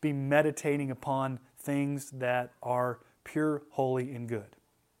 continually be meditating upon things that are pure, holy, and good.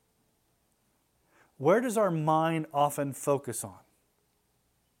 Where does our mind often focus on?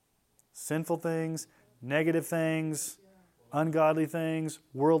 Sinful things, negative things, ungodly things,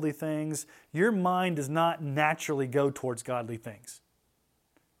 worldly things. Your mind does not naturally go towards godly things.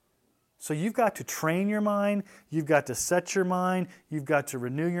 So you've got to train your mind, you've got to set your mind, you've got to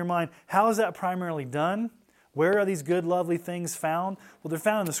renew your mind. How is that primarily done? Where are these good, lovely things found? Well, they're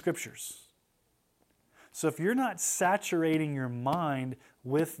found in the Scriptures. So if you're not saturating your mind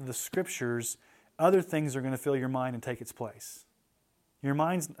with the Scriptures, other things are going to fill your mind and take its place. Your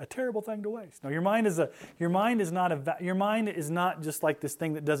mind's a terrible thing to waste. No, your mind is not just like this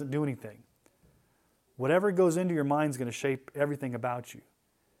thing that doesn't do anything. Whatever goes into your mind is going to shape everything about you.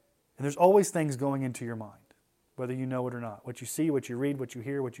 And there's always things going into your mind, whether you know it or not. What you see, what you read, what you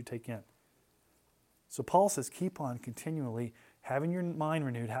hear, what you take in. So Paul says, keep on continually having your mind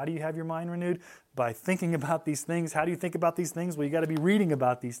renewed. How do you have your mind renewed? By thinking about these things. How do you think about these things? Well, you got to be reading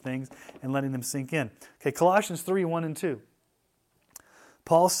about these things and letting them sink in. Okay, Colossians 3:1-2.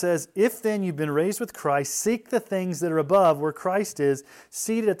 Paul says, if then you've been raised with Christ, seek the things that are above where Christ is,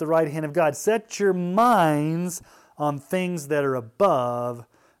 seated at the right hand of God. Set your minds on things that are above,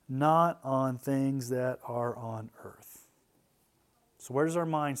 not on things that are on earth. So where does our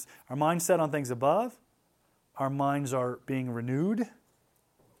minds set on things above? Our minds are being renewed.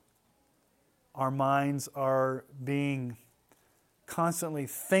 Our minds are being constantly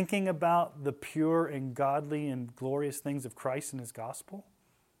thinking about the pure and godly and glorious things of Christ and His gospel.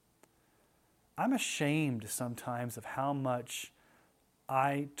 I'm ashamed sometimes of how much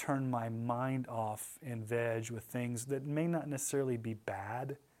I turn my mind off and veg with things that may not necessarily be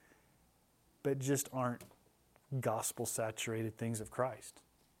bad, but just aren't gospel-saturated things of Christ.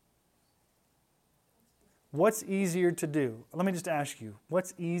 What's easier to do? Let me just ask you,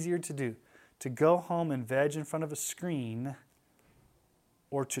 what's easier to do? To go home and veg in front of a screen,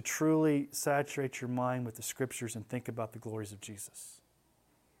 or to truly saturate your mind with the Scriptures and think about the glories of Jesus?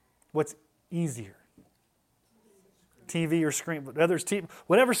 What's easier? TV or screen,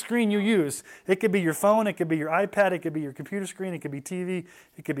 whatever screen you use. It could be your phone, it could be your iPad, it could be your computer screen, it could be TV,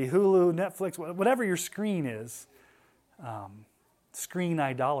 it could be Hulu, Netflix, whatever your screen is. Screen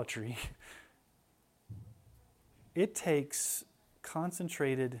idolatry. It takes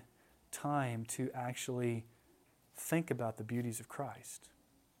concentrated time to actually think about the beauties of Christ.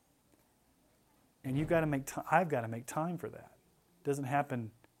 And I've got to make time for that. It doesn't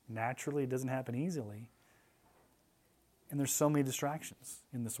happen naturally, it doesn't happen easily. And there's so many distractions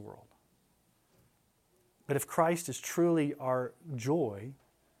in this world. But if Christ is truly our joy,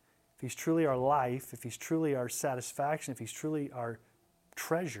 if He's truly our life, if He's truly our satisfaction, if He's truly our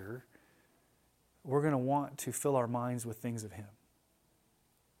treasure, we're going to want to fill our minds with things of Him.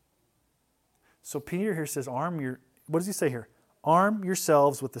 So Peter here says, what does he say here? Arm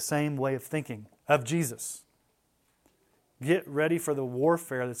yourselves with the same way of thinking of Jesus. Get ready for the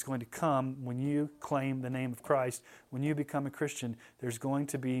warfare that's going to come when you claim the name of Christ. When you become a Christian, there's going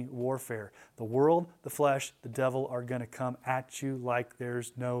to be warfare. The world, the flesh, the devil are going to come at you like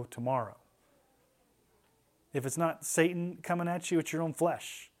there's no tomorrow. If it's not Satan coming at you, it's your own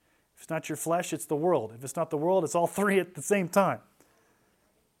flesh. If it's not your flesh, it's the world. If it's not the world, it's all three at the same time.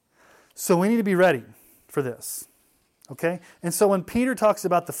 So we need to be ready for this. Okay? And so when Peter talks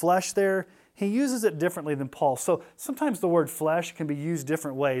about the flesh there, he uses it differently than Paul. So sometimes the word flesh can be used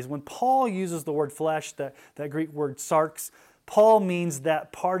different ways. When Paul uses the word flesh, that Greek word sarx, Paul means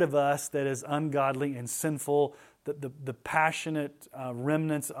that part of us that is ungodly and sinful, the passionate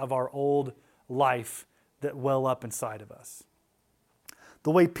remnants of our old life that well up inside of us. The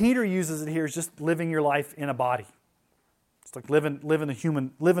way Peter uses it here is just living your life in a body. It's like living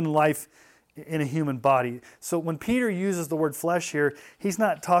life in a human body. So when Peter uses the word flesh here, he's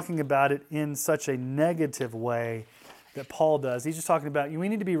not talking about it in such a negative way that Paul does. He's just talking about we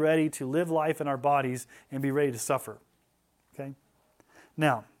need to be ready to live life in our bodies and be ready to suffer. Okay?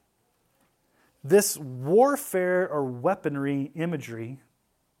 Now, this warfare or weaponry imagery,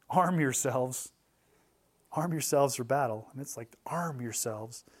 arm yourselves for battle. And it's like, arm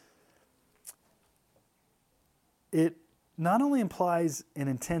yourselves. It not only implies an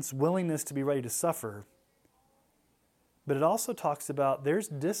intense willingness to be ready to suffer, but it also talks about there's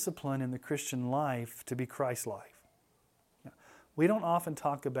discipline in the Christian life to be Christ-like. Now, we don't often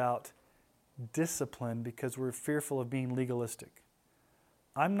talk about discipline because we're fearful of being legalistic.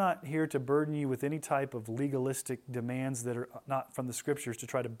 I'm not here to burden you with any type of legalistic demands that are not from the Scriptures, to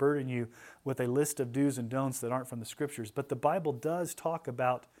try to burden you with a list of do's and don'ts that aren't from the Scriptures. But the Bible does talk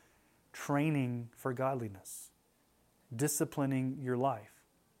about training for godliness, disciplining your life.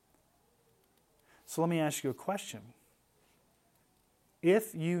 So let me ask you a question.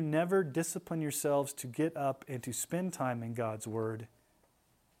 If you never discipline yourselves to get up and to spend time in God's Word,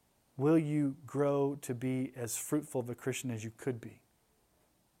 will you grow to be as fruitful of a Christian as you could be?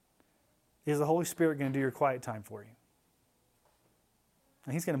 Is the Holy Spirit going to do your quiet time for you?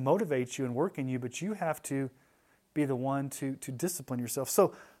 And He's going to motivate you and work in you, but you have to be the one to discipline yourself.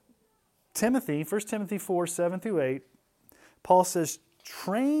 So Timothy, 1 Timothy 4, 7 through 8, Paul says,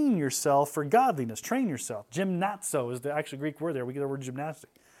 train yourself for godliness. Train yourself. Gymnazo is the actual Greek word there. We get the word gymnastic.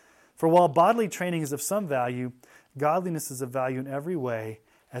 For while bodily training is of some value, godliness is of value in every way,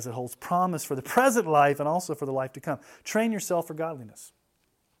 as it holds promise for the present life and also for the life to come. Train yourself for godliness.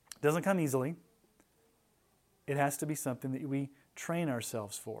 It doesn't come easily. It has to be something that we train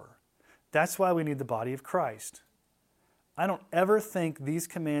ourselves for. That's why we need the body of Christ. I don't ever think these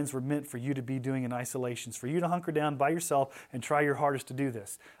commands were meant for you to be doing in isolations, for you to hunker down by yourself and try your hardest to do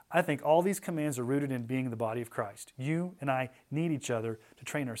this. I think all these commands are rooted in being the body of Christ. You and I need each other to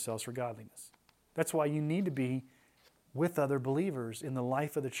train ourselves for godliness. That's why you need to be with other believers in the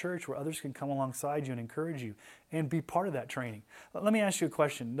life of the church where others can come alongside you and encourage you and be part of that training. Let me ask you a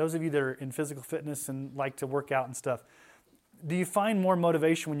question. Those of you that are in physical fitness and like to work out and stuff, do you find more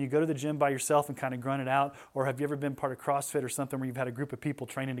motivation when you go to the gym by yourself and kind of grunt it out? Or have you ever been part of CrossFit or something where you've had a group of people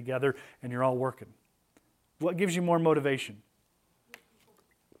training together and you're all working? What gives you more motivation?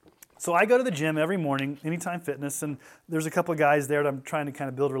 So I go to the gym every morning, Anytime Fitness, and there's a couple of guys there that I'm trying to kind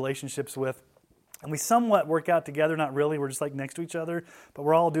of build relationships with. And we somewhat work out together, not really, we're just like next to each other, but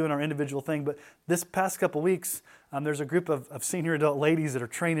we're all doing our individual thing. But this past couple of weeks, there's a group of senior adult ladies that are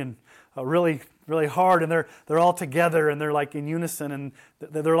training really, really hard, and they're all together, and they're like in unison, and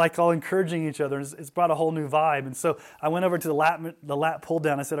they're like all encouraging each other. It's brought a whole new vibe. And so I went over to the lat pull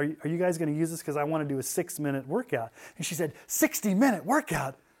down. I said, are you guys going to use this? Because I want to do a 6-minute workout. And she said, 60-minute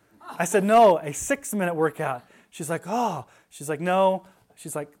workout? I said, no, a 6-minute workout. She's like, oh. She's like, no.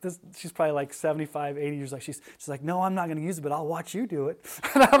 She's like, she's probably like 75, 80 years old. She's like, no, I'm not going to use it, but I'll watch you do it.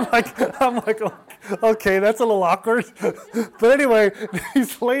 And I'm like, okay, that's a little awkward. But anyway,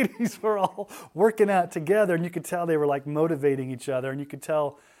 these ladies were all working out together, and you could tell they were like motivating each other. And you could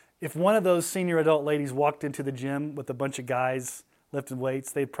tell if one of those senior adult ladies walked into the gym with a bunch of guys lifting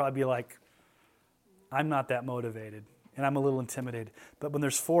weights, they'd probably be like, I'm not that motivated. And I'm a little intimidated. But when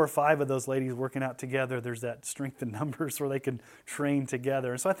there's 4 or 5 of those ladies working out together, there's that strength in numbers where they can train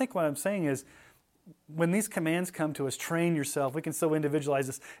together. And so I think what I'm saying is, when these commands come to us, train yourself, we can so individualize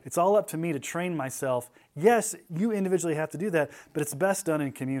this. It's all up to me to train myself. Yes, you individually have to do that, but it's best done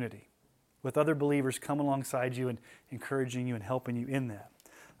in community, with other believers coming alongside you and encouraging you and helping you in that.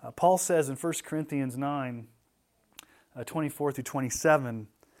 Paul says in 1 Corinthians 9, 24 through 27,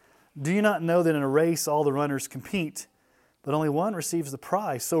 do you not know that in a race all the runners compete, but only one receives the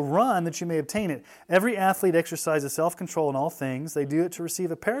prize? So run that you may obtain it. Every athlete exercises self-control in all things. They do it to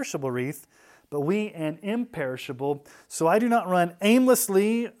receive a perishable wreath, but we an imperishable. So I do not run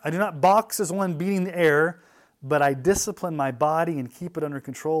aimlessly. I do not box as one beating the air, but I discipline my body and keep it under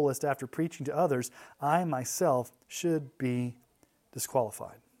control, lest after preaching to others, I myself should be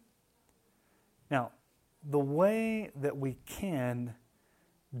disqualified. Now, the way that we can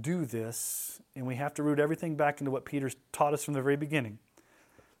do this, and we have to root everything back into what Peter taught us from the very beginning,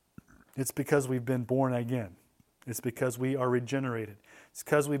 it's because we've been born again. It's because we are regenerated. It's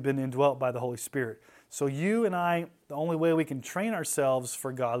because we've been indwelt by the Holy Spirit. So you and I, the only way we can train ourselves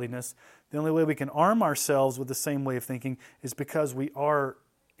for godliness, the only way we can arm ourselves with the same way of thinking is because we are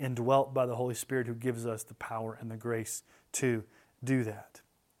indwelt by the Holy Spirit who gives us the power and the grace to do that.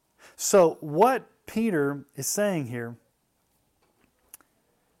 So what Peter is saying here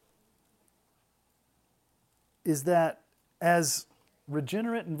is that as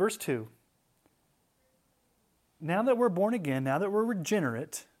regenerate in verse 2, now that we're born again, now that we're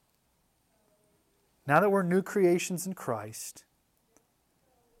regenerate, now that we're new creations in Christ,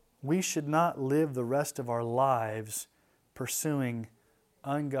 we should not live the rest of our lives pursuing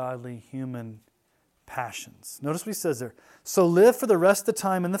ungodly human passions. Notice what he says there. So live for the rest of the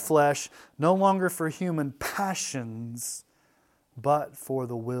time in the flesh, no longer for human passions, but for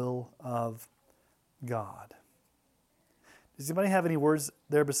the will of God. Does anybody have any words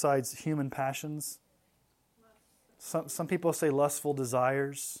there besides human passions? Some people say lustful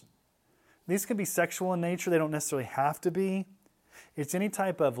desires. These can be sexual in nature. They don't necessarily have to be. It's any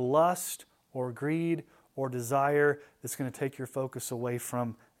type of lust or greed or desire that's going to take your focus away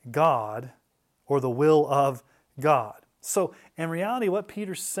from God or the will of God. So, in reality, what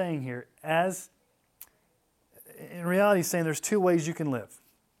Peter's saying here, he's saying there's two ways you can live.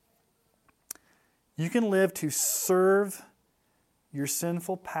 You can live to serve your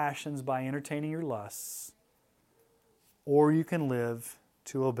sinful passions by entertaining your lusts, or you can live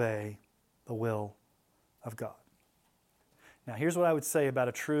to obey the will of God. Now, here's what I would say about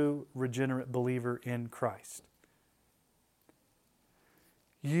a true regenerate believer in Christ.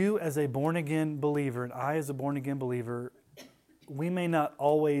 You as a born-again believer and I as a born-again believer, we may not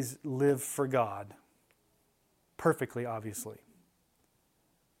always live for God perfectly, obviously.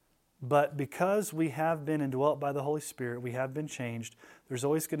 But because we have been indwelt by the Holy Spirit, we have been changed, there's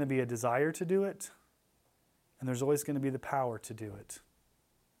always going to be a desire to do it, and there's always going to be the power to do it.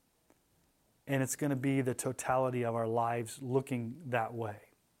 And it's going to be the totality of our lives looking that way.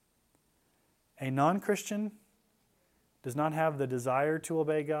 A non-Christian does not have the desire to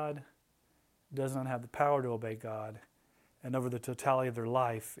obey God, does not have the power to obey God, and over the totality of their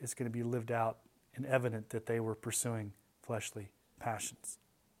life, it's going to be lived out and evident that they were pursuing fleshly passions.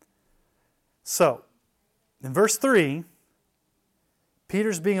 So, in verse 3,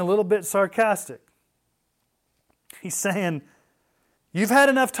 Peter's being a little bit sarcastic. He's saying, you've had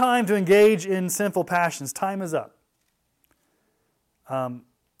enough time to engage in sinful passions. Time is up.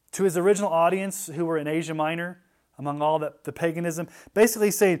 To his original audience who were in Asia Minor, among all the paganism,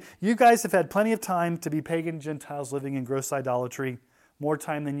 basically saying, you guys have had plenty of time to be pagan Gentiles living in gross idolatry, more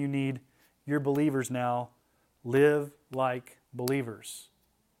time than you need. You're believers now. Live like believers,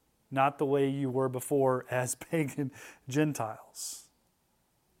 not the way you were before as pagan Gentiles.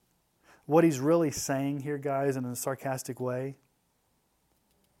 What he's really saying here, guys, in a sarcastic way,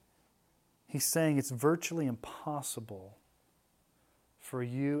 he's saying it's virtually impossible for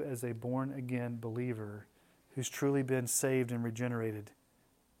you as a born-again believer who's truly been saved and regenerated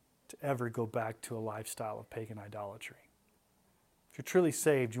to ever go back to a lifestyle of pagan idolatry. If you're truly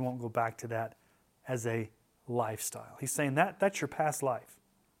saved, you won't go back to that as a lifestyle. He's saying that's your past life.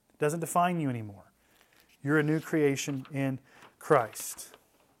 It doesn't define you anymore. You're a new creation in Christ.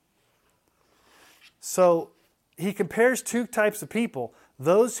 So he compares two types of people.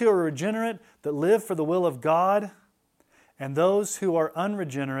 Those who are regenerate that live for the will of God, and those who are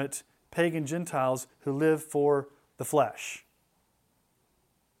unregenerate, pagan Gentiles who live for the flesh.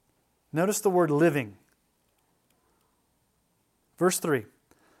 Notice the word living. Verse 3.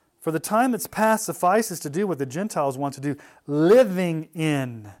 For the time that's past suffices to do what the Gentiles want to do, living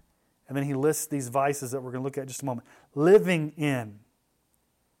in. And then he lists these vices that we're going to look at in just a moment. Living in.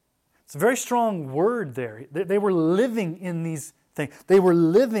 It's a very strong word there. They were living in these things. They were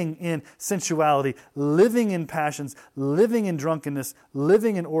living in sensuality, living in passions, living in drunkenness,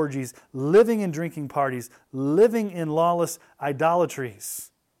 living in orgies, living in drinking parties, living in lawless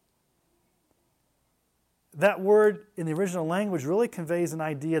idolatries. That word in the original language really conveys an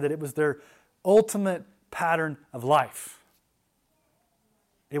idea that it was their ultimate pattern of life.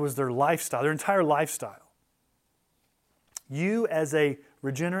 It was their lifestyle, their entire lifestyle. You as a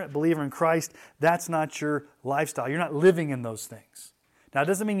regenerate believer in Christ, that's not your lifestyle. You're not living in those things. Now, it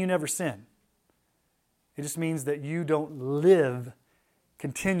doesn't mean you never sin. It just means that you don't live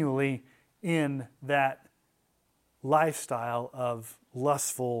continually in that lifestyle of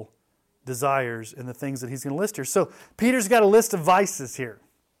lustful desires and the things that he's going to list here. So, Peter's got a list of vices here.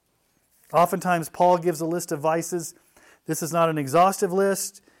 Oftentimes, Paul gives a list of vices This is not an exhaustive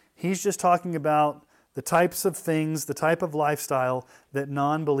list. He's just talking about the types of things, the type of lifestyle that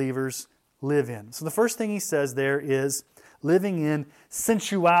non-believers live in. So the first thing he says there is living in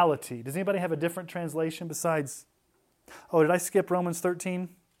sensuality. Does anybody have a different translation besides... Oh, did I skip Romans 13?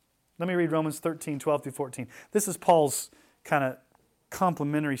 Let me read Romans 13, 12 through 14. This is Paul's kind of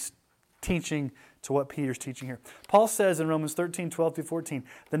complementary teaching to what Peter's teaching here. Paul says in Romans 13, 12 through 14,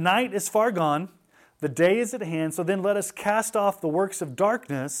 "The night is far gone, the day is at hand, so then let us cast off the works of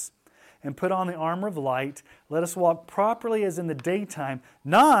darkness and put on the armor of light. Let us walk properly as in the daytime,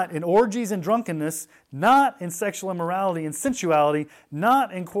 not in orgies and drunkenness, not in sexual immorality and sensuality,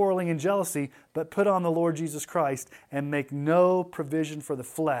 not in quarreling and jealousy, but put on the Lord Jesus Christ and make no provision for the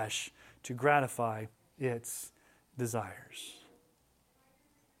flesh to gratify its desires."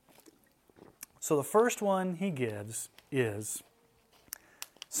 So the first one he gives is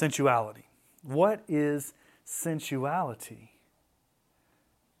sensuality. What is sensuality?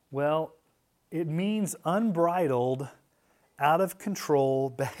 Well, it means unbridled, out of control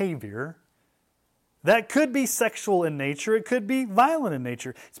behavior that could be sexual in nature, it could be violent in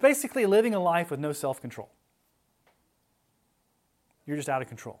nature. It's basically living a life with no self-control. You're just out of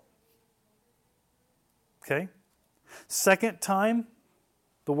control. Okay? Second time,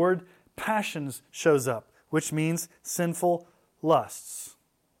 the word passions shows up, which means sinful lusts.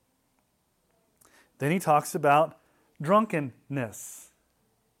 Then he talks about drunkenness.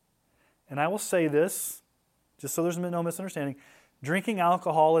 And I will say this, just so there's no misunderstanding, drinking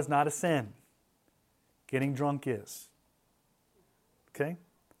alcohol is not a sin. Getting drunk is. Okay?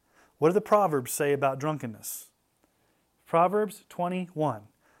 What do the Proverbs say about drunkenness? Proverbs 21.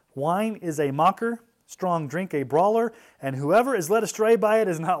 "Wine is a mocker, strong drink a brawler, and whoever is led astray by it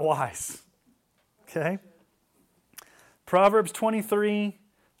is not wise." Okay? Proverbs 23,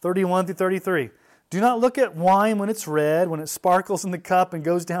 31 through 33. "Do not look at wine when it's red, when it sparkles in the cup and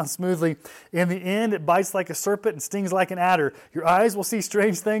goes down smoothly. In the end, it bites like a serpent and stings like an adder. Your eyes will see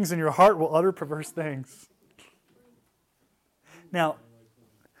strange things and your heart will utter perverse things." Now,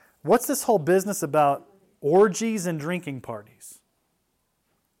 what's this whole business about orgies and drinking parties?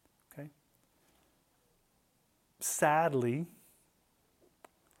 Okay. Sadly,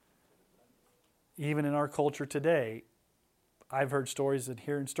 even in our culture today, I've heard stories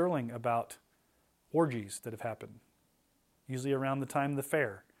here in Sterling about orgies that have happened, usually around the time of the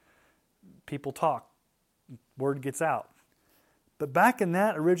fair. People talk, word gets out. But back in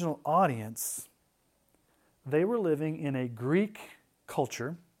that original audience, they were living in a Greek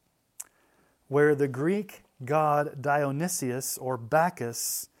culture where the Greek god Dionysius or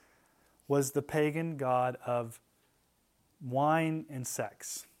Bacchus was the pagan god of wine and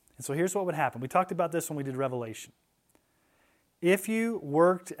sex. And so here's what would happen. We talked about this when we did Revelation. If you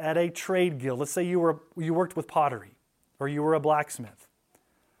worked at a trade guild, let's say you worked with pottery or you were a blacksmith,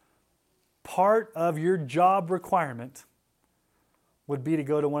 part of your job requirement would be to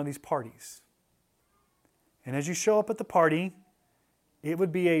go to one of these parties. And as you show up at the party, it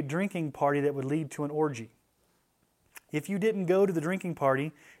would be a drinking party that would lead to an orgy. If you didn't go to the drinking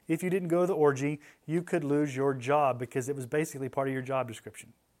party, if you didn't go to the orgy, you could lose your job because it was basically part of your job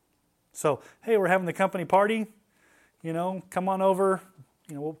description. So, hey, we're having the company party. Come on over.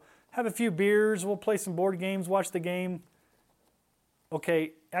 We'll have a few beers. We'll play some board games, watch the game.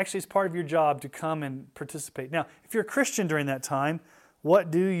 Okay, actually it's part of your job to come and participate. Now, if you're a Christian during that time,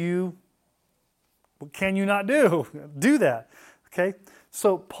 what can you not do? Do that. Okay?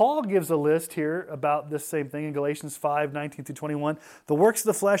 So Paul gives a list here about this same thing in Galatians 5, 19 through 21. "The works of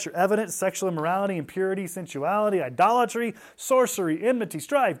the flesh are evident: sexual immorality, impurity, sensuality, idolatry, sorcery, enmity,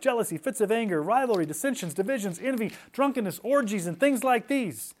 strife, jealousy, fits of anger, rivalry, dissensions, divisions, envy, drunkenness, orgies, and things like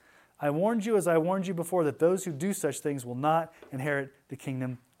these. I warned you, as I warned you before, that those who do such things will not inherit the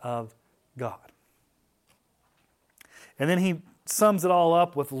kingdom of God." And then he sums it all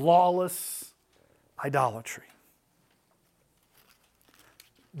up with lawless idolatry.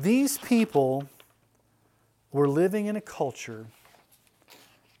 These people were living in a culture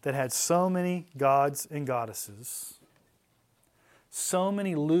that had so many gods and goddesses, so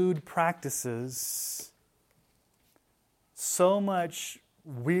many lewd practices, so much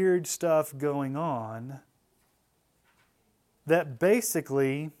weird stuff going on, that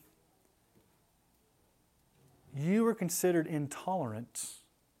basically you were considered intolerant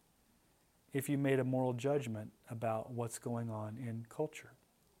if you made a moral judgment about what's going on in culture.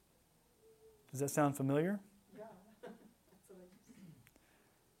 Does that sound familiar? Yeah.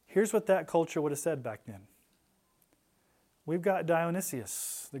 Here's what that culture would have said back then. We've got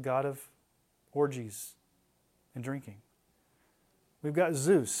Dionysius, the god of orgies and drinking. We've got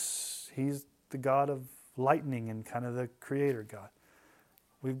Zeus. He's the god of lightning and kind of the creator God.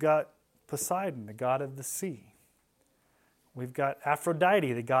 We've got Poseidon, the god of the sea. We've got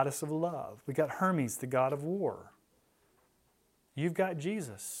Aphrodite, the goddess of love. We've got Hermes, the god of war. You've got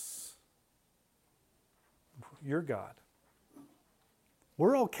Jesus, your God.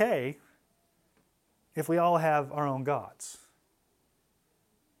 We're okay if we all have our own gods.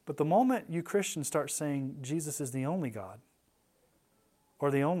 But the moment you Christians start saying Jesus is the only God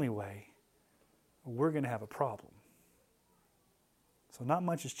or the only way, we're going to have a problem. So not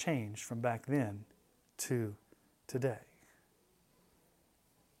much has changed from back then to today.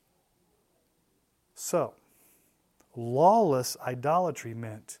 So, lawless idolatry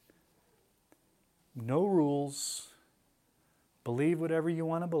meant no rules, believe whatever you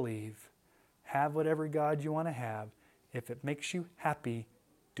want to believe, have whatever God you want to have. If it makes you happy,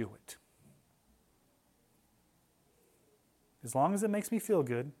 do it. As long as it makes me feel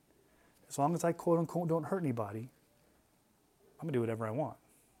good, as long as I quote unquote don't hurt anybody, I'm going to do whatever I want.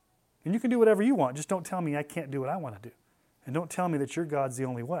 And you can do whatever you want, just don't tell me I can't do what I want to do. And don't tell me that your God's the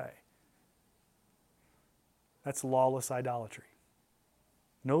only way. That's lawless idolatry.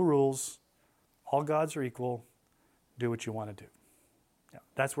 No rules. All gods are equal. Do what you want to do. Yeah,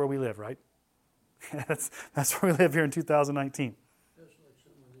 that's where we live, right? that's where we live here in 2019. That's like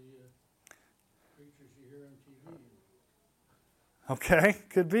some of the preachers you hear on TV. Okay,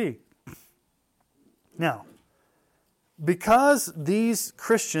 could be. Now, because these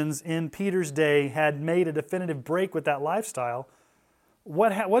Christians in Peter's day had made a definitive break with that lifestyle,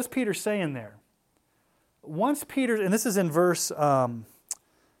 what's Peter saying there? Once Peter, and this is in verse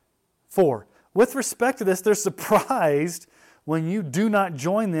 4, with respect to this, they're surprised when you do not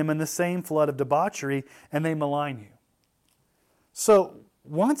join them in the same flood of debauchery and they malign you. So,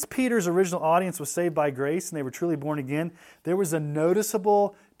 once Peter's original audience was saved by grace and they were truly born again, there was a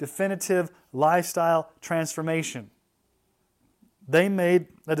noticeable, definitive lifestyle transformation. They made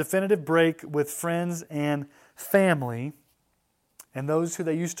a definitive break with friends and family, and those who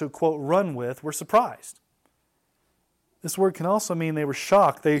they used to, quote, run with were surprised. This word can also mean they were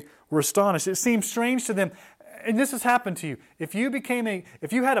shocked. They were astonished. It seemed strange to them. And this has happened to you. If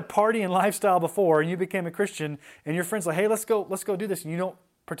you had a party and lifestyle before and you became a Christian and your friends are like, hey, let's go do this, and you don't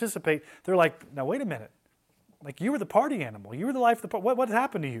participate, they're like, now wait a minute. Like, you were the party animal. You were the life of the party. What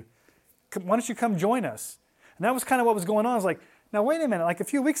happened to you? Why don't you come join us? And that was kind of what was going on. I was like, now wait a minute. Like, a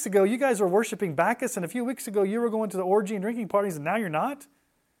few weeks ago, you guys were worshiping Bacchus, and a few weeks ago, you were going to the orgy and drinking parties, and now you're not?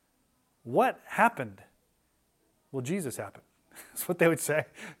 What happened? Well, Jesus happened. That's what they would say.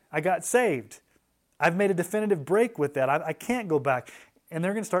 I got saved. I've made a definitive break with that. I can't go back. And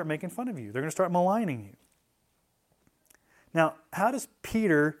they're going to start making fun of you. They're going to start maligning you. Now, how does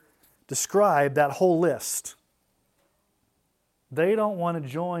Peter describe that whole list? They don't want to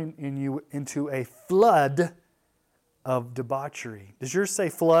join you into a flood of debauchery. Does yours say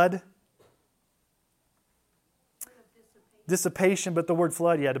flood? Dissipation, but the word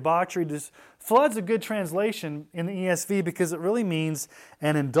flood, yeah, debauchery. Flood's a good translation in the ESV because it really means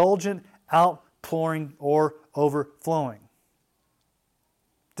an indulgent outpouring or overflowing.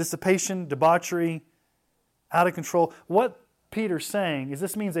 Dissipation, debauchery, out of control. What Peter's saying is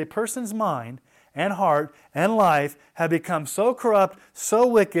this means a person's mind and heart and life have become so corrupt, so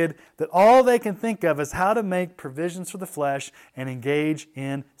wicked, that all they can think of is how to make provisions for the flesh and engage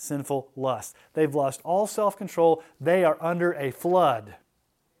in sinful lust. They've lost all self-control. They are under a flood,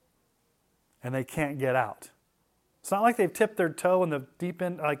 and they can't get out. It's not like they've tipped their toe in the deep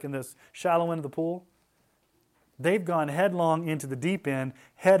end, like in the shallow end of the pool. They've gone headlong into the deep end,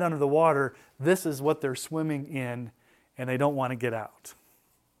 head under the water. This is what they're swimming in, and they don't want to get out.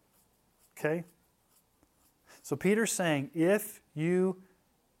 Okay? So Peter's saying, if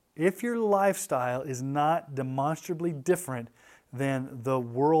your lifestyle is not demonstrably different than the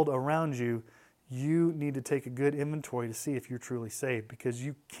world around you, you need to take a good inventory to see if you're truly saved, because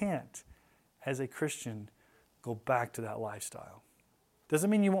you can't, as a Christian, go back to that lifestyle. Doesn't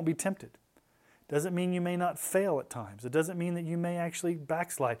mean you won't be tempted. Doesn't mean you may not fail at times. It doesn't mean that you may actually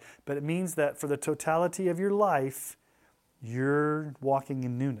backslide. But it means that for the totality of your life, you're walking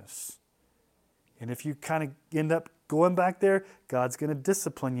in newness. And if you kind of end up going back there, God's going to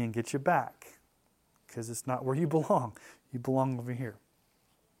discipline you and get you back, because it's not where you belong. You belong over here.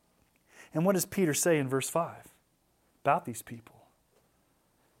 And what does Peter say in verse 5 about these people?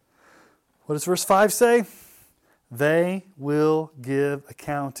 What does verse 5 say? They will give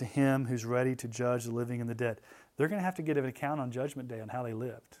account to him who's ready to judge the living and the dead. They're going to have to give an account on Judgment Day on how they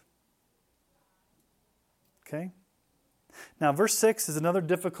lived. Okay? Now, verse 6 is another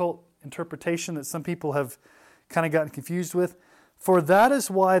difficult interpretation that some people have kind of gotten confused with. For that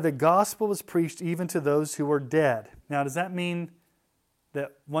is why the gospel was preached even to those who were dead. Now, does that mean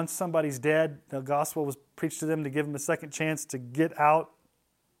that once somebody's dead, the gospel was preached to them to give them a second chance to get out?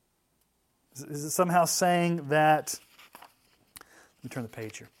 Is it somehow saying that, let me turn the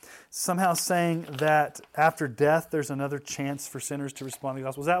page here, somehow saying that after death there's another chance for sinners to respond to the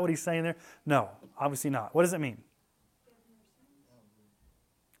gospel? Is that what he's saying there? No, obviously not. What does it mean?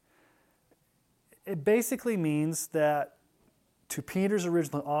 It basically means that to Peter's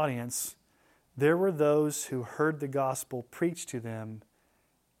original audience, there were those who heard the gospel preached to them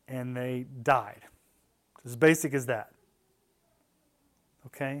and they died. As basic as that.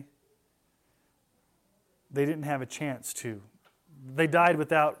 Okay? They didn't have a chance to. They died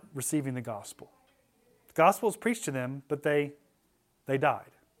without receiving the gospel. The gospel was preached to them, but they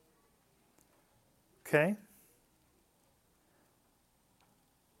died. Okay?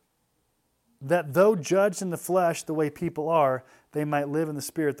 That though judged in the flesh the way people are, they might live in the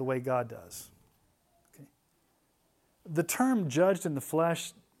Spirit the way God does. Okay? The term judged in the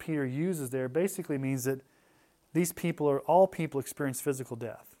flesh Peter uses there basically means that these people all people experience physical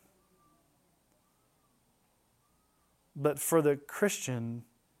death. But for the Christian,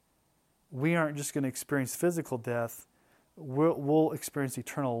 we aren't just going to experience physical death, we'll experience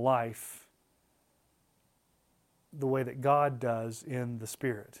eternal life the way that God does in the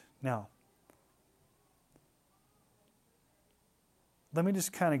Spirit. Now, let me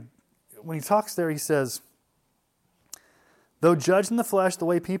just kind of, when he talks there, he says, though judged in the flesh the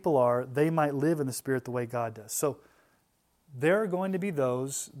way people are, they might live in the Spirit the way God does. So there are going to be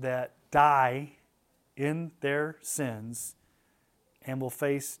those that die in their sins and will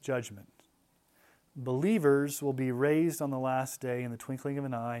face judgment. Believers will be raised on the last day in the twinkling of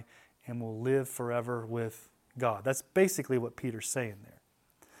an eye and will live forever with God. That's basically what Peter's saying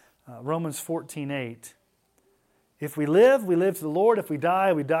there. Romans 14:8. If we live to the Lord. If we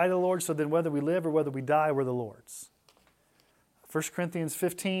die to the Lord. So then whether we live or whether we die, we're the Lord's. 1 Corinthians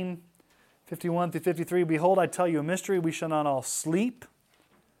 15:51 through 53. Behold, I tell you a mystery. We shall not all sleep,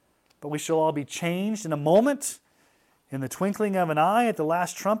 but we shall all be changed in a moment, in the twinkling of an eye, at the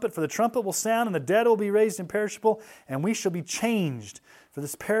last trumpet. For the trumpet will sound, and the dead will be raised imperishable, and we shall be changed. For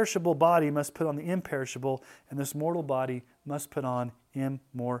this perishable body must put on the imperishable, and this mortal body must put on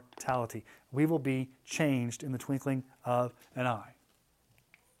immortality. We will be changed in the twinkling of an eye.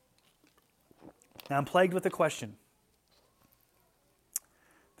 Now I'm plagued with a question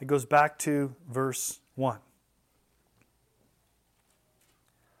that goes back to verse 1.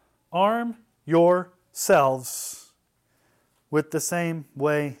 Arm yourselves with the same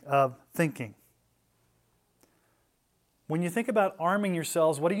way of thinking. When you think about arming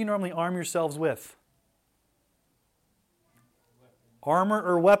yourselves, what do you normally arm yourselves with? Armor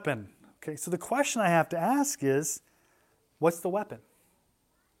or weapon? Okay, so the question I have to ask is, what's the weapon?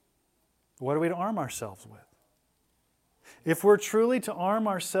 What are we to arm ourselves with? If we're truly to arm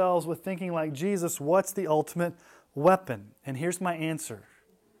ourselves with thinking like Jesus, what's the ultimate weapon? And here's my answer.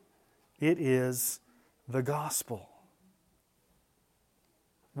 It is the gospel.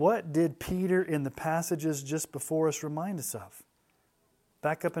 What did Peter in the passages just before us remind us of?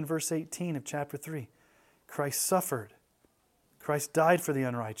 Back up in verse 18 of chapter 3. Christ suffered. Christ died for the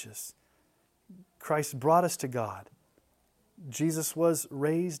unrighteous. Christ brought us to God. Jesus was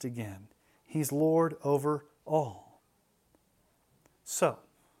raised again. He's Lord over all. So,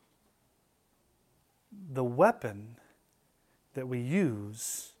 the weapon that we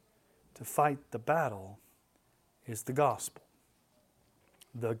use to fight the battle is the gospel.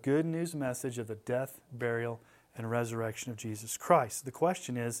 The good news message of the death, burial, and resurrection of Jesus Christ. The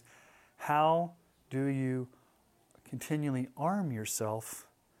question is, how do you continually arm yourself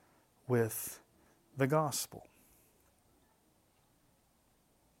with the gospel?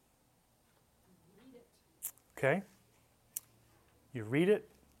 Okay? You read it,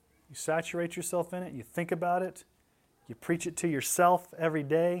 you saturate yourself in it, you think about it, you preach it to yourself every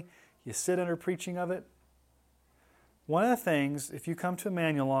day, you sit under preaching of it. One of the things, if you come to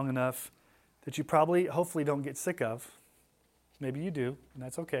Emmanuel long enough, that you probably, hopefully don't get sick of, maybe you do, and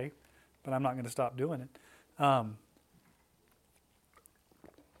that's okay, but I'm not going to stop doing it.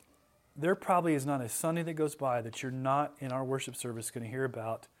 There probably is not a Sunday that goes by that you're not in our worship service going to hear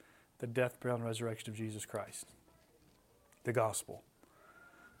about the death, burial, and resurrection of Jesus Christ. The gospel.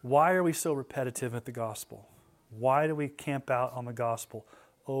 Why are we so repetitive at the gospel? Why do we camp out on the gospel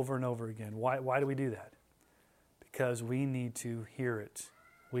over and over again? Why do we do that? Because we need to hear it.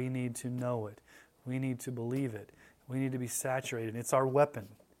 We need to know it. We need to believe it. We need to be saturated. It's our weapon.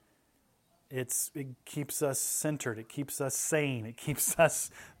 It keeps us centered. It keeps us sane. It keeps us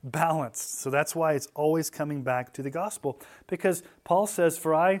balanced. So that's why it's always coming back to the gospel. Because Paul says,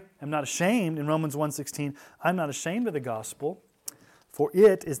 for I am not ashamed, in Romans 1:16, I'm not ashamed of the gospel, for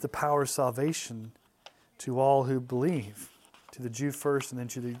it is the power of salvation to all who believe, to the Jew first and then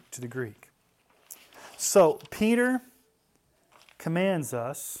to the Greek. So Peter commands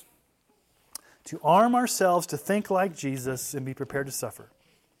us to arm ourselves to think like Jesus and be prepared to suffer.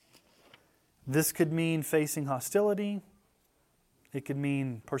 This could mean facing hostility. It could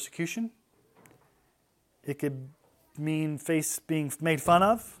mean persecution. It could mean being made fun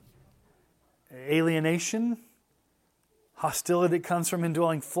of, alienation, hostility that comes from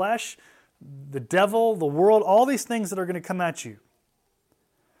indwelling flesh, the devil, the world, all these things that are going to come at you.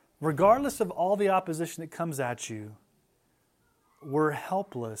 Regardless of all the opposition that comes at you, we're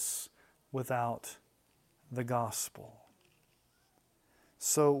helpless without the gospel.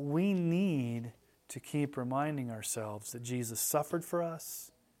 So we need to keep reminding ourselves that Jesus suffered for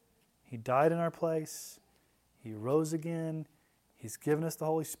us. He died in our place. He rose again. He's given us the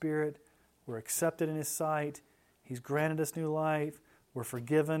Holy Spirit. We're accepted in His sight. He's granted us new life. We're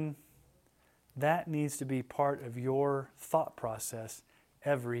forgiven. That needs to be part of your thought process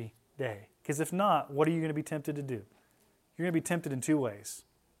every day. Because if not, what are you going to be tempted to do? You're going to be tempted in two ways.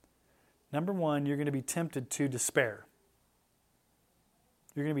 Number one, you're going to be tempted to despair.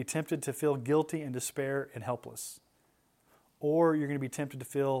 You're going to be tempted to feel guilty and despair and helpless. Or you're going to be tempted to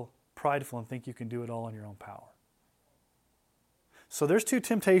feel prideful and think you can do it all in your own power. So there's two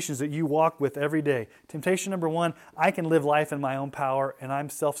temptations that you walk with every day. Temptation number one, I can live life in my own power and I'm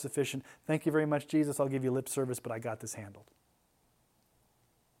self-sufficient. Thank you very much, Jesus. I'll give you lip service, but I got this handled.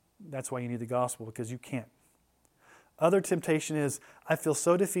 That's why you need the gospel, because you can't. Other temptation is, I feel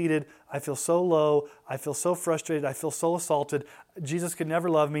so defeated, I feel so low, I feel so frustrated, I feel so assaulted. Jesus could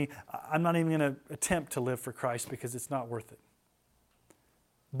never love me. I'm not even going to attempt to live for Christ because it's not worth it.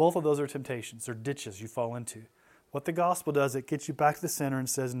 Both of those are temptations. They're ditches you fall into. What the gospel does, it gets you back to the center and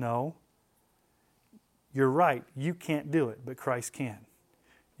says, no, you're right, you can't do it, but Christ can.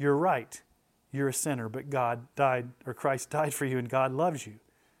 You're right, you're a sinner, but God died, or Christ died for you and God loves you.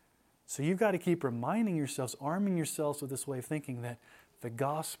 So you've got to keep reminding yourselves, arming yourselves with this way of thinking that the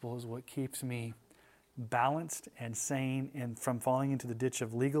gospel is what keeps me balanced and sane and from falling into the ditch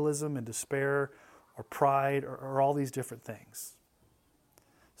of legalism and despair or pride or all these different things.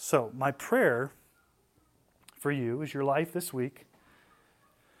 So my prayer for you is your life this week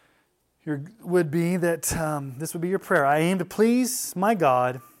would be that this would be your prayer. I aim to please my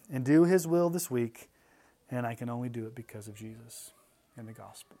God and do His will this week, and I can only do it because of Jesus and the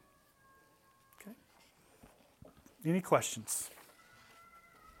gospel. Okay? Any questions?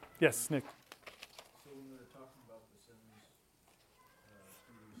 Yes, Nick. So when we were talking about the sins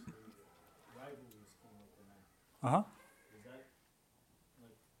previously, rivalries came up in that. Uh-huh. Is that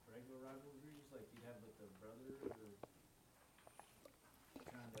like regular rivalries? Like you'd have like the brothers or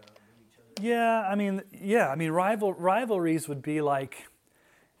kind of with each other? I mean, rivalries would be like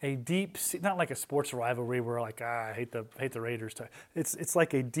a deep, not like a sports rivalry where like I hate the Raiders. It's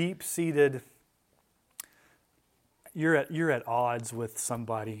like a deep-seated. You're at odds with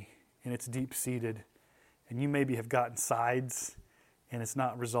somebody, and it's deep-seated, and you maybe have gotten sides, and it's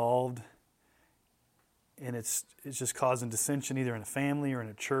not resolved, and it's just causing dissension either in a family or in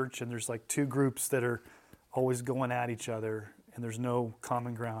a church, and there's like two groups that are always going at each other, and there's no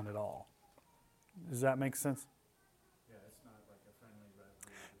common ground at all. Does that make sense? Yeah, it's not like a friendly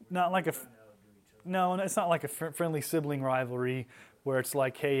rivalry. Not like a Trying to outdo each other. No, it's not like a friendly sibling rivalry where it's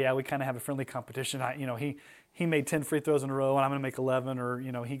like, hey, yeah, we kind of have a friendly competition. He made 10 free throws in a row and I'm going to make 11, or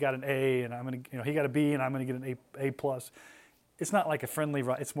he got an A and I'm going to, he got a B and I'm going to get an A plus. It's not like a friendly.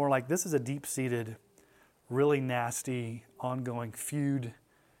 It's more like this is a deep-seated, really nasty, ongoing feud,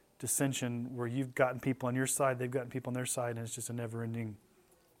 dissension where you've gotten people on your side, they've gotten people on their side, and it's just a never-ending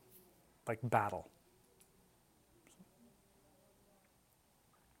like battle.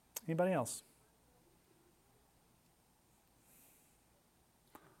 Anybody else?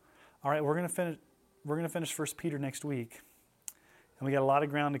 All right, we're going to finish 1 Peter next week, and we got a lot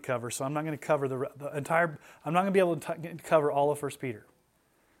of ground to cover. So I'm not going to cover the entire. I'm not going to be able to cover all of 1 Peter.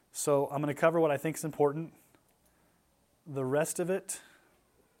 So I'm going to cover what I think is important. The rest of it,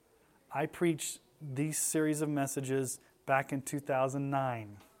 I preached these series of messages back in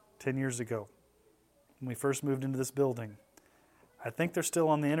 2009, 10 years ago, when we first moved into this building. I think they're still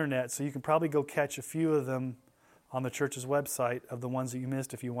on the internet, so you can probably go catch a few of them on the church's website of the ones that you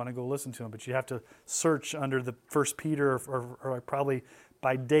missed if you want to go listen to them. But you have to search under the 1 Peter or probably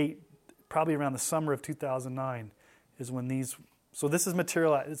by date, probably around the summer of 2009 is when these So this is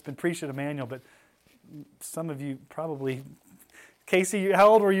material that's been preached at Emmanuel, but some of you probably, Casey, how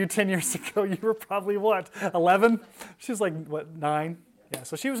old were you 10 years ago? You were probably what, 11? She was like, what, 9? Yeah,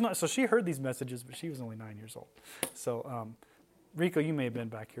 so she was not. So she heard these messages, but she was only 9 years old. So Rico, you may have been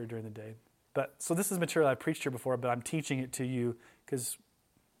back here during the day. But so this is material I preached here before, but I'm teaching it to you because,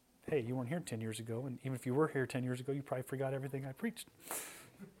 hey, you weren't here 10 years ago, and even if you were here 10 years ago, you probably forgot everything I preached.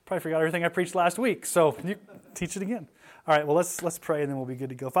 Probably forgot everything I preached last week, so you teach it again. All right, well, let's pray, and then we'll be good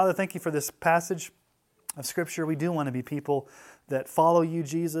to go. Father, thank you for this passage of Scripture. We do want to be people that follow you,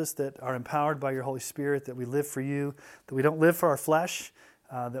 Jesus, that are empowered by your Holy Spirit, that we live for you, that we don't live for our flesh,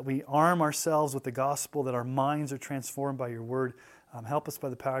 that we arm ourselves with the gospel, that our minds are transformed by your word. Help us by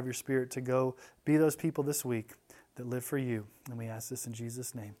the power of your Spirit to go be those people this week that live for you. And we ask this in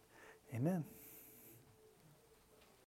Jesus' name. Amen.